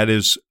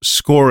is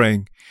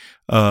scoring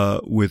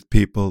with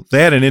people.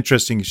 They had an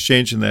interesting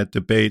exchange in that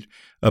debate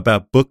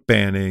about book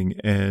banning,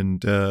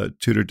 and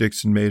Tudor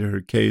Dixon made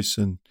her case,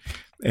 and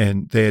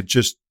they had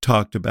just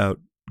talked about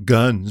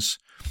guns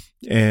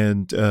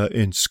and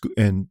in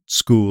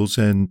schools,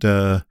 and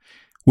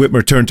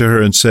Whitmer turned to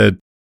her and said,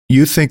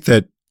 "You think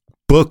that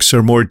books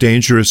are more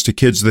dangerous to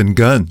kids than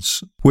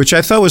guns," which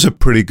I thought was a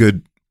pretty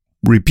good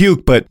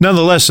rebuke. But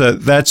nonetheless,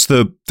 that's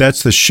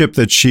the ship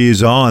that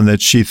she's on,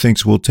 that she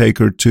thinks will take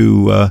her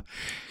to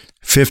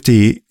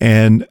 50.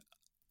 And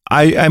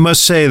I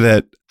must say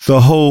that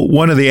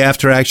one of the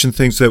after action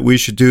things that we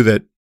should do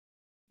that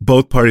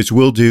both parties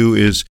will do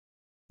is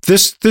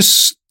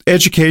this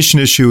education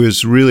issue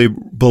is really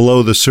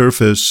below the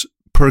surface,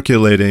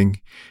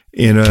 percolating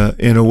in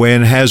a way,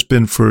 and has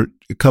been for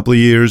a couple of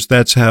years.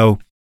 That's how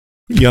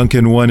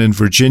Youngkin won in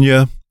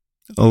Virginia.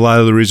 A lot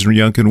of the reason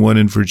Youngkin won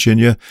in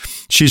Virginia,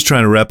 she's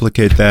trying to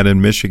replicate that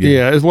in Michigan.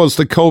 Yeah, it was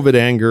the COVID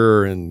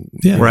anger, and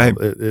right,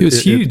 it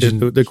was huge.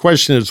 The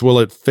question is, will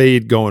it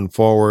fade going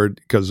forward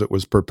because it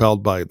was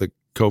propelled by the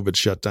COVID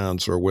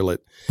shutdowns, or will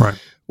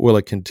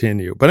it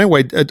continue? But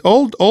anyway,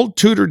 old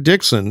Tudor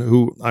Dixon,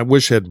 who I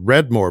wish had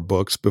read more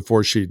books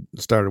before she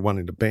started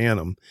wanting to ban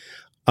them,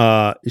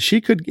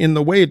 she could, in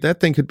the way that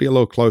thing could be a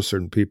little closer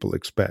than people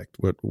expect.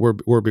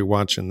 We'll be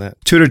watching that.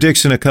 Tudor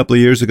Dixon a couple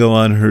of years ago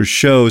on her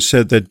show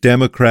said that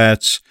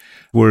Democrats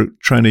were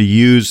trying to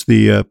use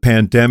the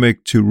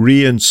pandemic to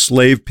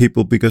re-enslave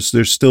people because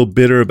they're still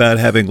bitter about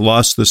having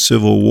lost the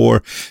Civil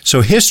War.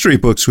 So history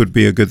books would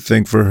be a good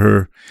thing for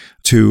her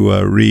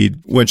to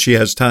read when she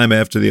has time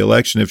after the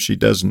election, if she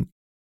doesn't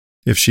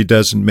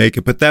make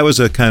it. But that was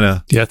a kind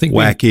of I think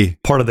wacky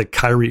part of the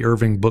Kyrie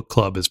Irving book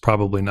club is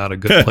probably not a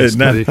good place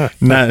not good.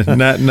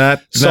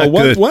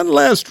 One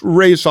last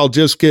race I'll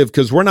just give,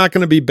 because we're not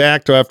going to be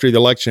back to after the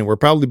election. We'll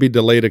probably be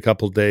delayed a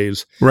couple of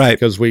days, right?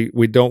 Because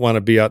we don't want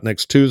to be out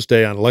next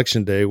Tuesday on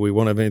election day. We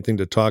won't have anything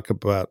to talk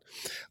about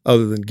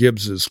other than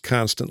Gibbs's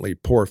constantly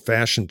poor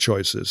fashion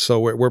choices. So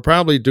we're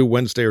probably due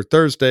Wednesday or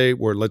Thursday.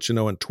 We'll let you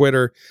know on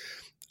Twitter.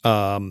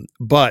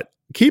 But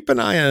keep an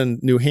eye on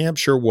New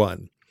Hampshire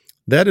 1.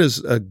 That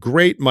is a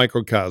great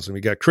microcosm.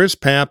 You got Chris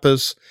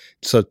Pappas.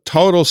 It's a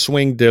total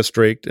swing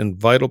district and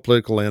vital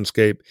political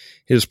landscape.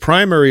 His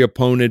primary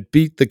opponent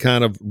beat the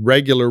kind of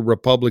regular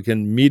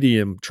Republican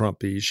medium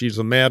Trumpy. She's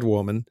a mad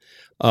woman,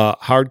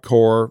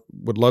 hardcore,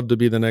 would love to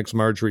be the next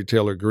Marjorie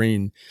Taylor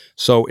Greene.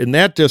 So in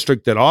that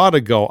district that ought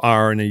to go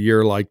R in a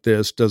year like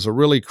this, does a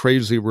really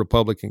crazy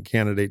Republican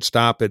candidate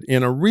stop it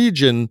in a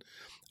region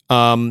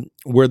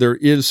where there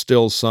is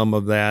still some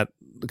of that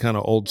kind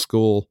of old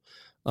school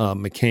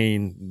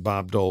McCain,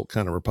 Bob Dole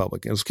kind of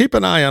Republicans. Keep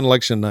an eye on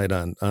election night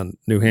on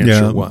New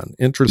Hampshire 1.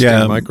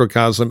 Interesting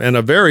microcosm and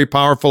a very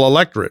powerful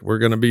electorate we're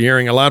going to be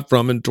hearing a lot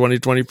from in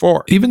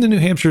 2024. Even the New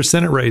Hampshire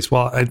Senate race,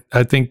 while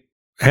I think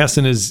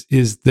Hassan is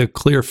the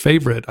clear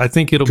favorite, I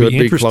think it'll be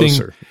interesting.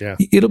 Closer. Yeah.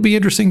 It'll be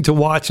interesting to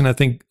watch, and I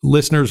think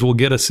listeners will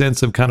get a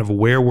sense of kind of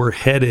where we're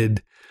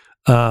headed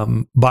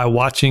by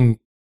watching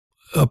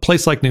a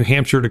place like New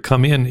Hampshire to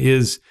come in.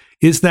 Is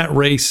that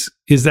race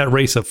a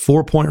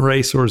 4-point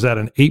race, or is that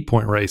an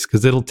 8-point race?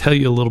 Because it'll tell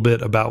you a little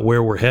bit about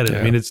where we're headed.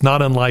 I mean, it's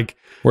not unlike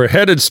we're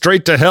headed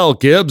straight to hell,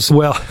 Gibbs.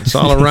 Well, it's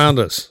all around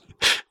us.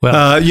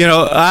 Well,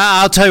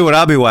 I'll tell you what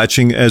I'll be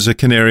watching as a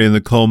canary in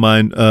the coal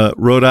mine.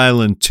 Rhode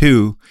Island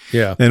 2,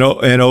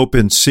 an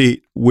open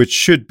seat, which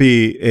should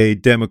be a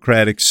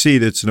Democratic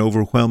seat. It's an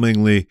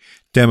overwhelmingly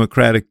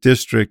Democratic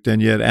district,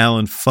 and yet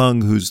Alan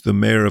Fung, who's the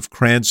mayor of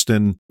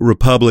Cranston,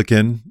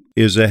 Republican,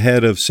 is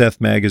ahead of Seth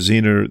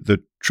Magaziner,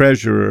 the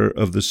treasurer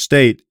of the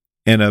state,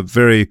 and a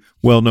very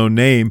well-known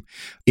name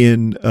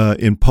in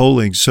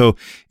polling. So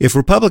if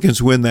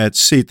Republicans win that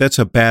seat, that's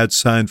a bad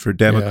sign for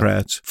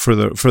Democrats for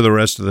the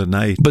rest of the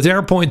night. But to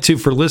our point, too,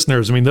 for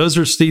listeners, I mean, those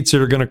are seats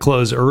that are going to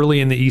close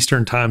early in the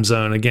Eastern time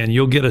zone. Again,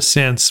 you'll get a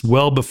sense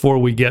well before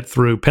we get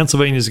through.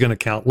 Pennsylvania is going to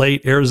count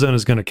late. Arizona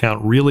is going to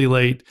count really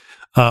late.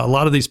 A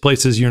lot of these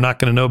places you're not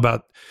going to know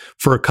about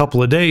for a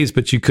couple of days,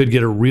 but you could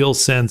get a real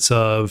sense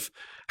of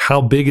how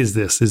big is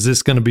this? Is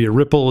this going to be a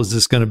ripple? Is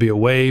this going to be a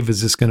wave?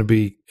 Is this going to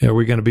be? Are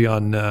we going to be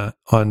on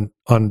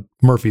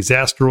Murphy's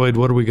asteroid?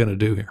 What are we going to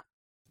do here?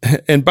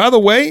 And by the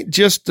way,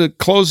 just to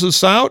close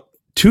this out,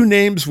 2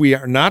 names we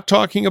are not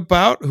talking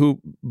about, who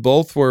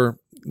both were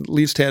at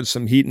least had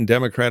some heat in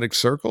Democratic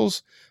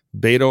circles: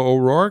 Beto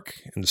O'Rourke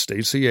and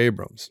Stacey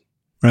Abrams.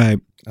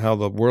 Right. How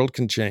the world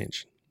can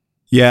change.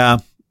 Yeah,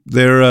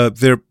 they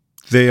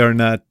are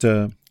not.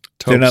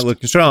 They're not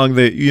looking strong.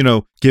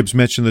 Gibbs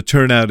mentioned the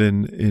turnout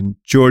in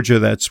Georgia.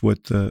 That's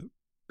what the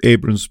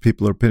Abrams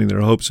people are pinning their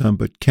hopes on.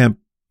 But Kemp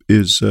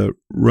is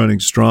running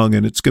strong,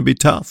 and it's going to be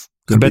tough.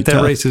 I bet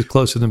that race is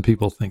closer than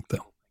people think,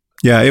 though.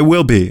 Yeah, it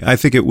will be. I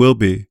think it will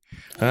be.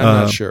 I'm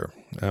not sure.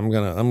 I'm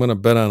gonna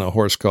bet on a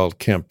horse called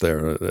Kemp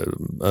there.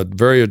 A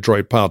very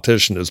adroit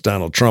politician, as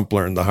Donald Trump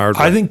learned the hard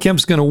way. I think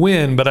Kemp's going to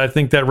win, but I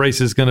think that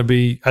race is going to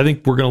be. I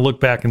think we're going to look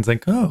back and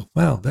think, oh,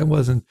 wow, that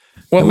wasn't.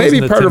 Well,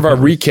 maybe part of our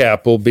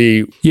recap will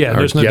be our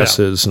there's no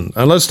guesses, and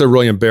unless they're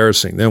really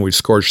embarrassing, then we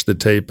scorch the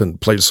tape and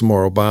play some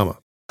more Obama.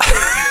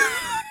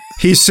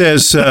 He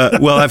says,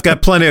 well, I've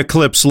got plenty of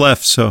clips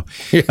left, so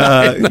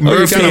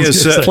Murphy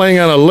is playing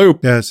on a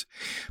loop. Yes,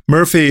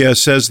 Murphy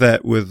says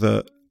that with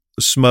a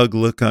smug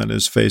look on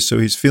his face, so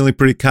he's feeling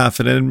pretty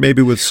confident, and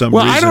maybe with some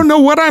reason. I don't know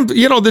what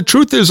the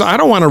truth is, I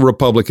don't want a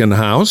Republican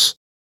House.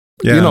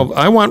 Yeah.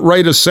 I want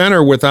right of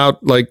center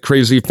without like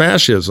crazy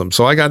fascism.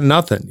 So I got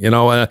nothing.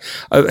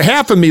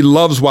 Half of me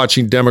loves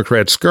watching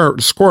Democrats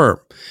squirm.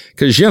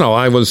 because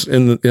I was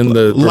in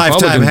the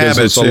Republican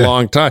business a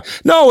long time.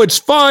 No, it's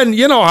fun.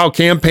 You know how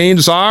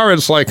campaigns are.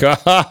 It's like,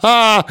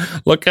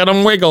 look at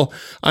them wiggle.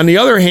 On the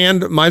other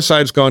hand, my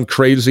side's gone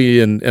crazy,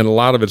 and a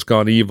lot of it's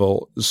gone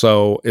evil.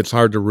 So it's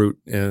hard to root.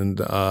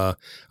 And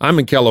I'm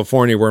in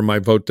California where my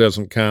vote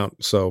doesn't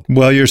count. So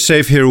you're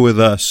safe here with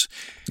us.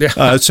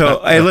 Yeah.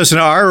 Hey, listen,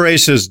 our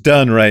race is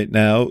done right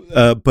now,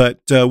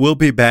 but we'll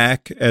be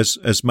back,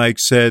 as Mike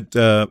said,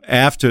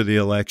 after the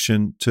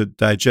election to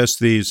digest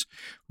these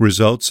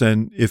results,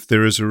 and if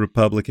there is a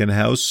Republican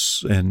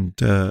House and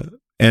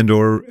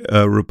or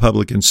a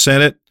Republican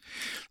Senate,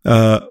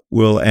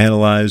 we'll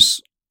analyze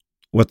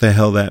what the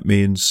hell that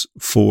means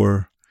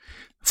for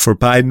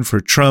Biden, for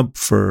Trump,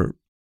 for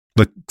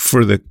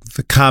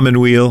the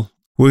commonweal.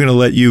 We're going to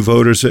let you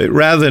voters,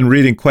 rather than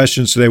reading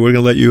questions today, we're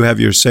going to let you have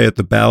your say at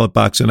the ballot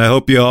box, and I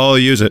hope you all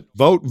use it.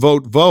 Vote,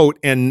 vote, vote.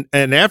 And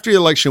after the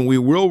election, we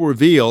will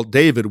reveal,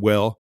 David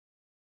will,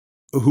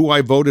 who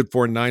I voted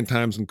for 9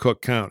 times in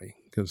Cook County,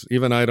 because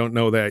even I don't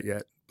know that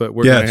yet. But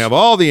we're going to have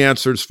all the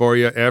answers for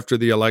you after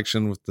the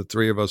election with the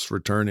 3 of us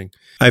returning.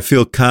 I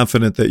feel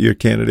confident that your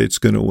candidate's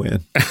going to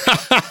win.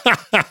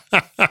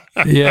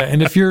 Yeah,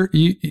 and if you're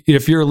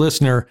a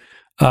listener,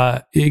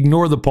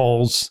 ignore the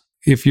polls.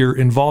 If you're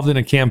involved in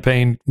a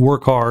campaign,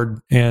 work hard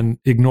and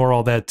ignore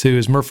all that too.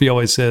 As Murphy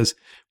always says,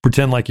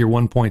 pretend like you're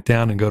 1 point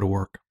down and go to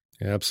work.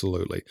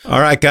 Absolutely. All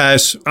right,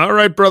 guys. All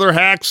right, Brother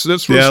Hacks.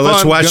 This was fun.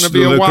 Let's watch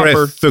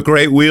the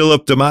great wheel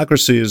of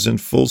democracy is in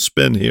full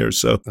spin here.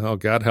 So,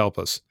 God help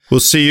us. We'll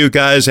see you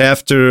guys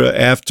after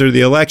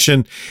the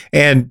election,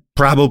 and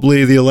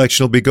probably the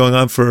election will be going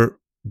on for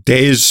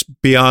days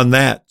beyond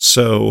that.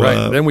 So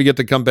then we get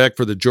to come back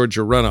for the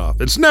Georgia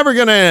runoff. It's never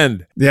going to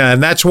end. Yeah,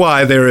 and that's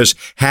why there is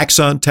Hacks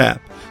on Tap.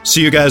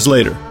 See you guys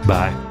later.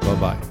 Bye.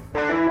 Bye-bye.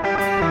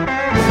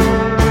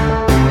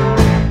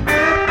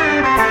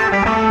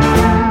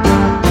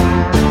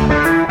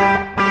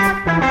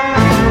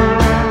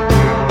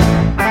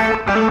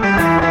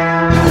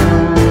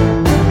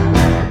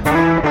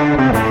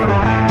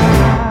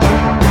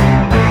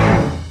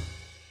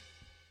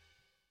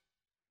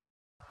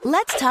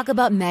 Let's talk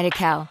about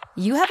Medi-Cal.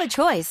 You have a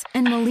choice,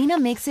 and Molina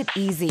makes it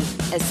easy,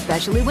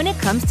 especially when it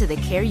comes to the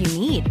care you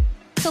need.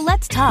 So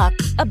let's talk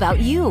about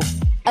you,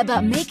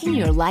 about making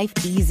your life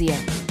easier,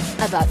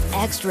 about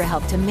extra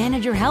help to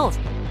manage your health.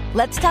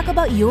 Let's talk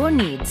about your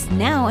needs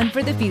now and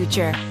for the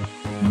future.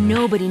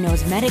 Nobody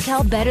knows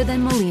Medi-Cal better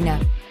than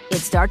Molina. It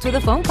starts with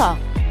a phone call.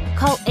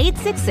 Call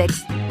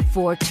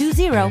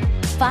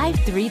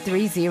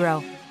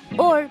 866-420-5330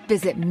 or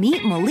visit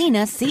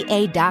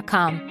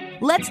meetmolinaca.com.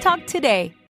 Let's talk today.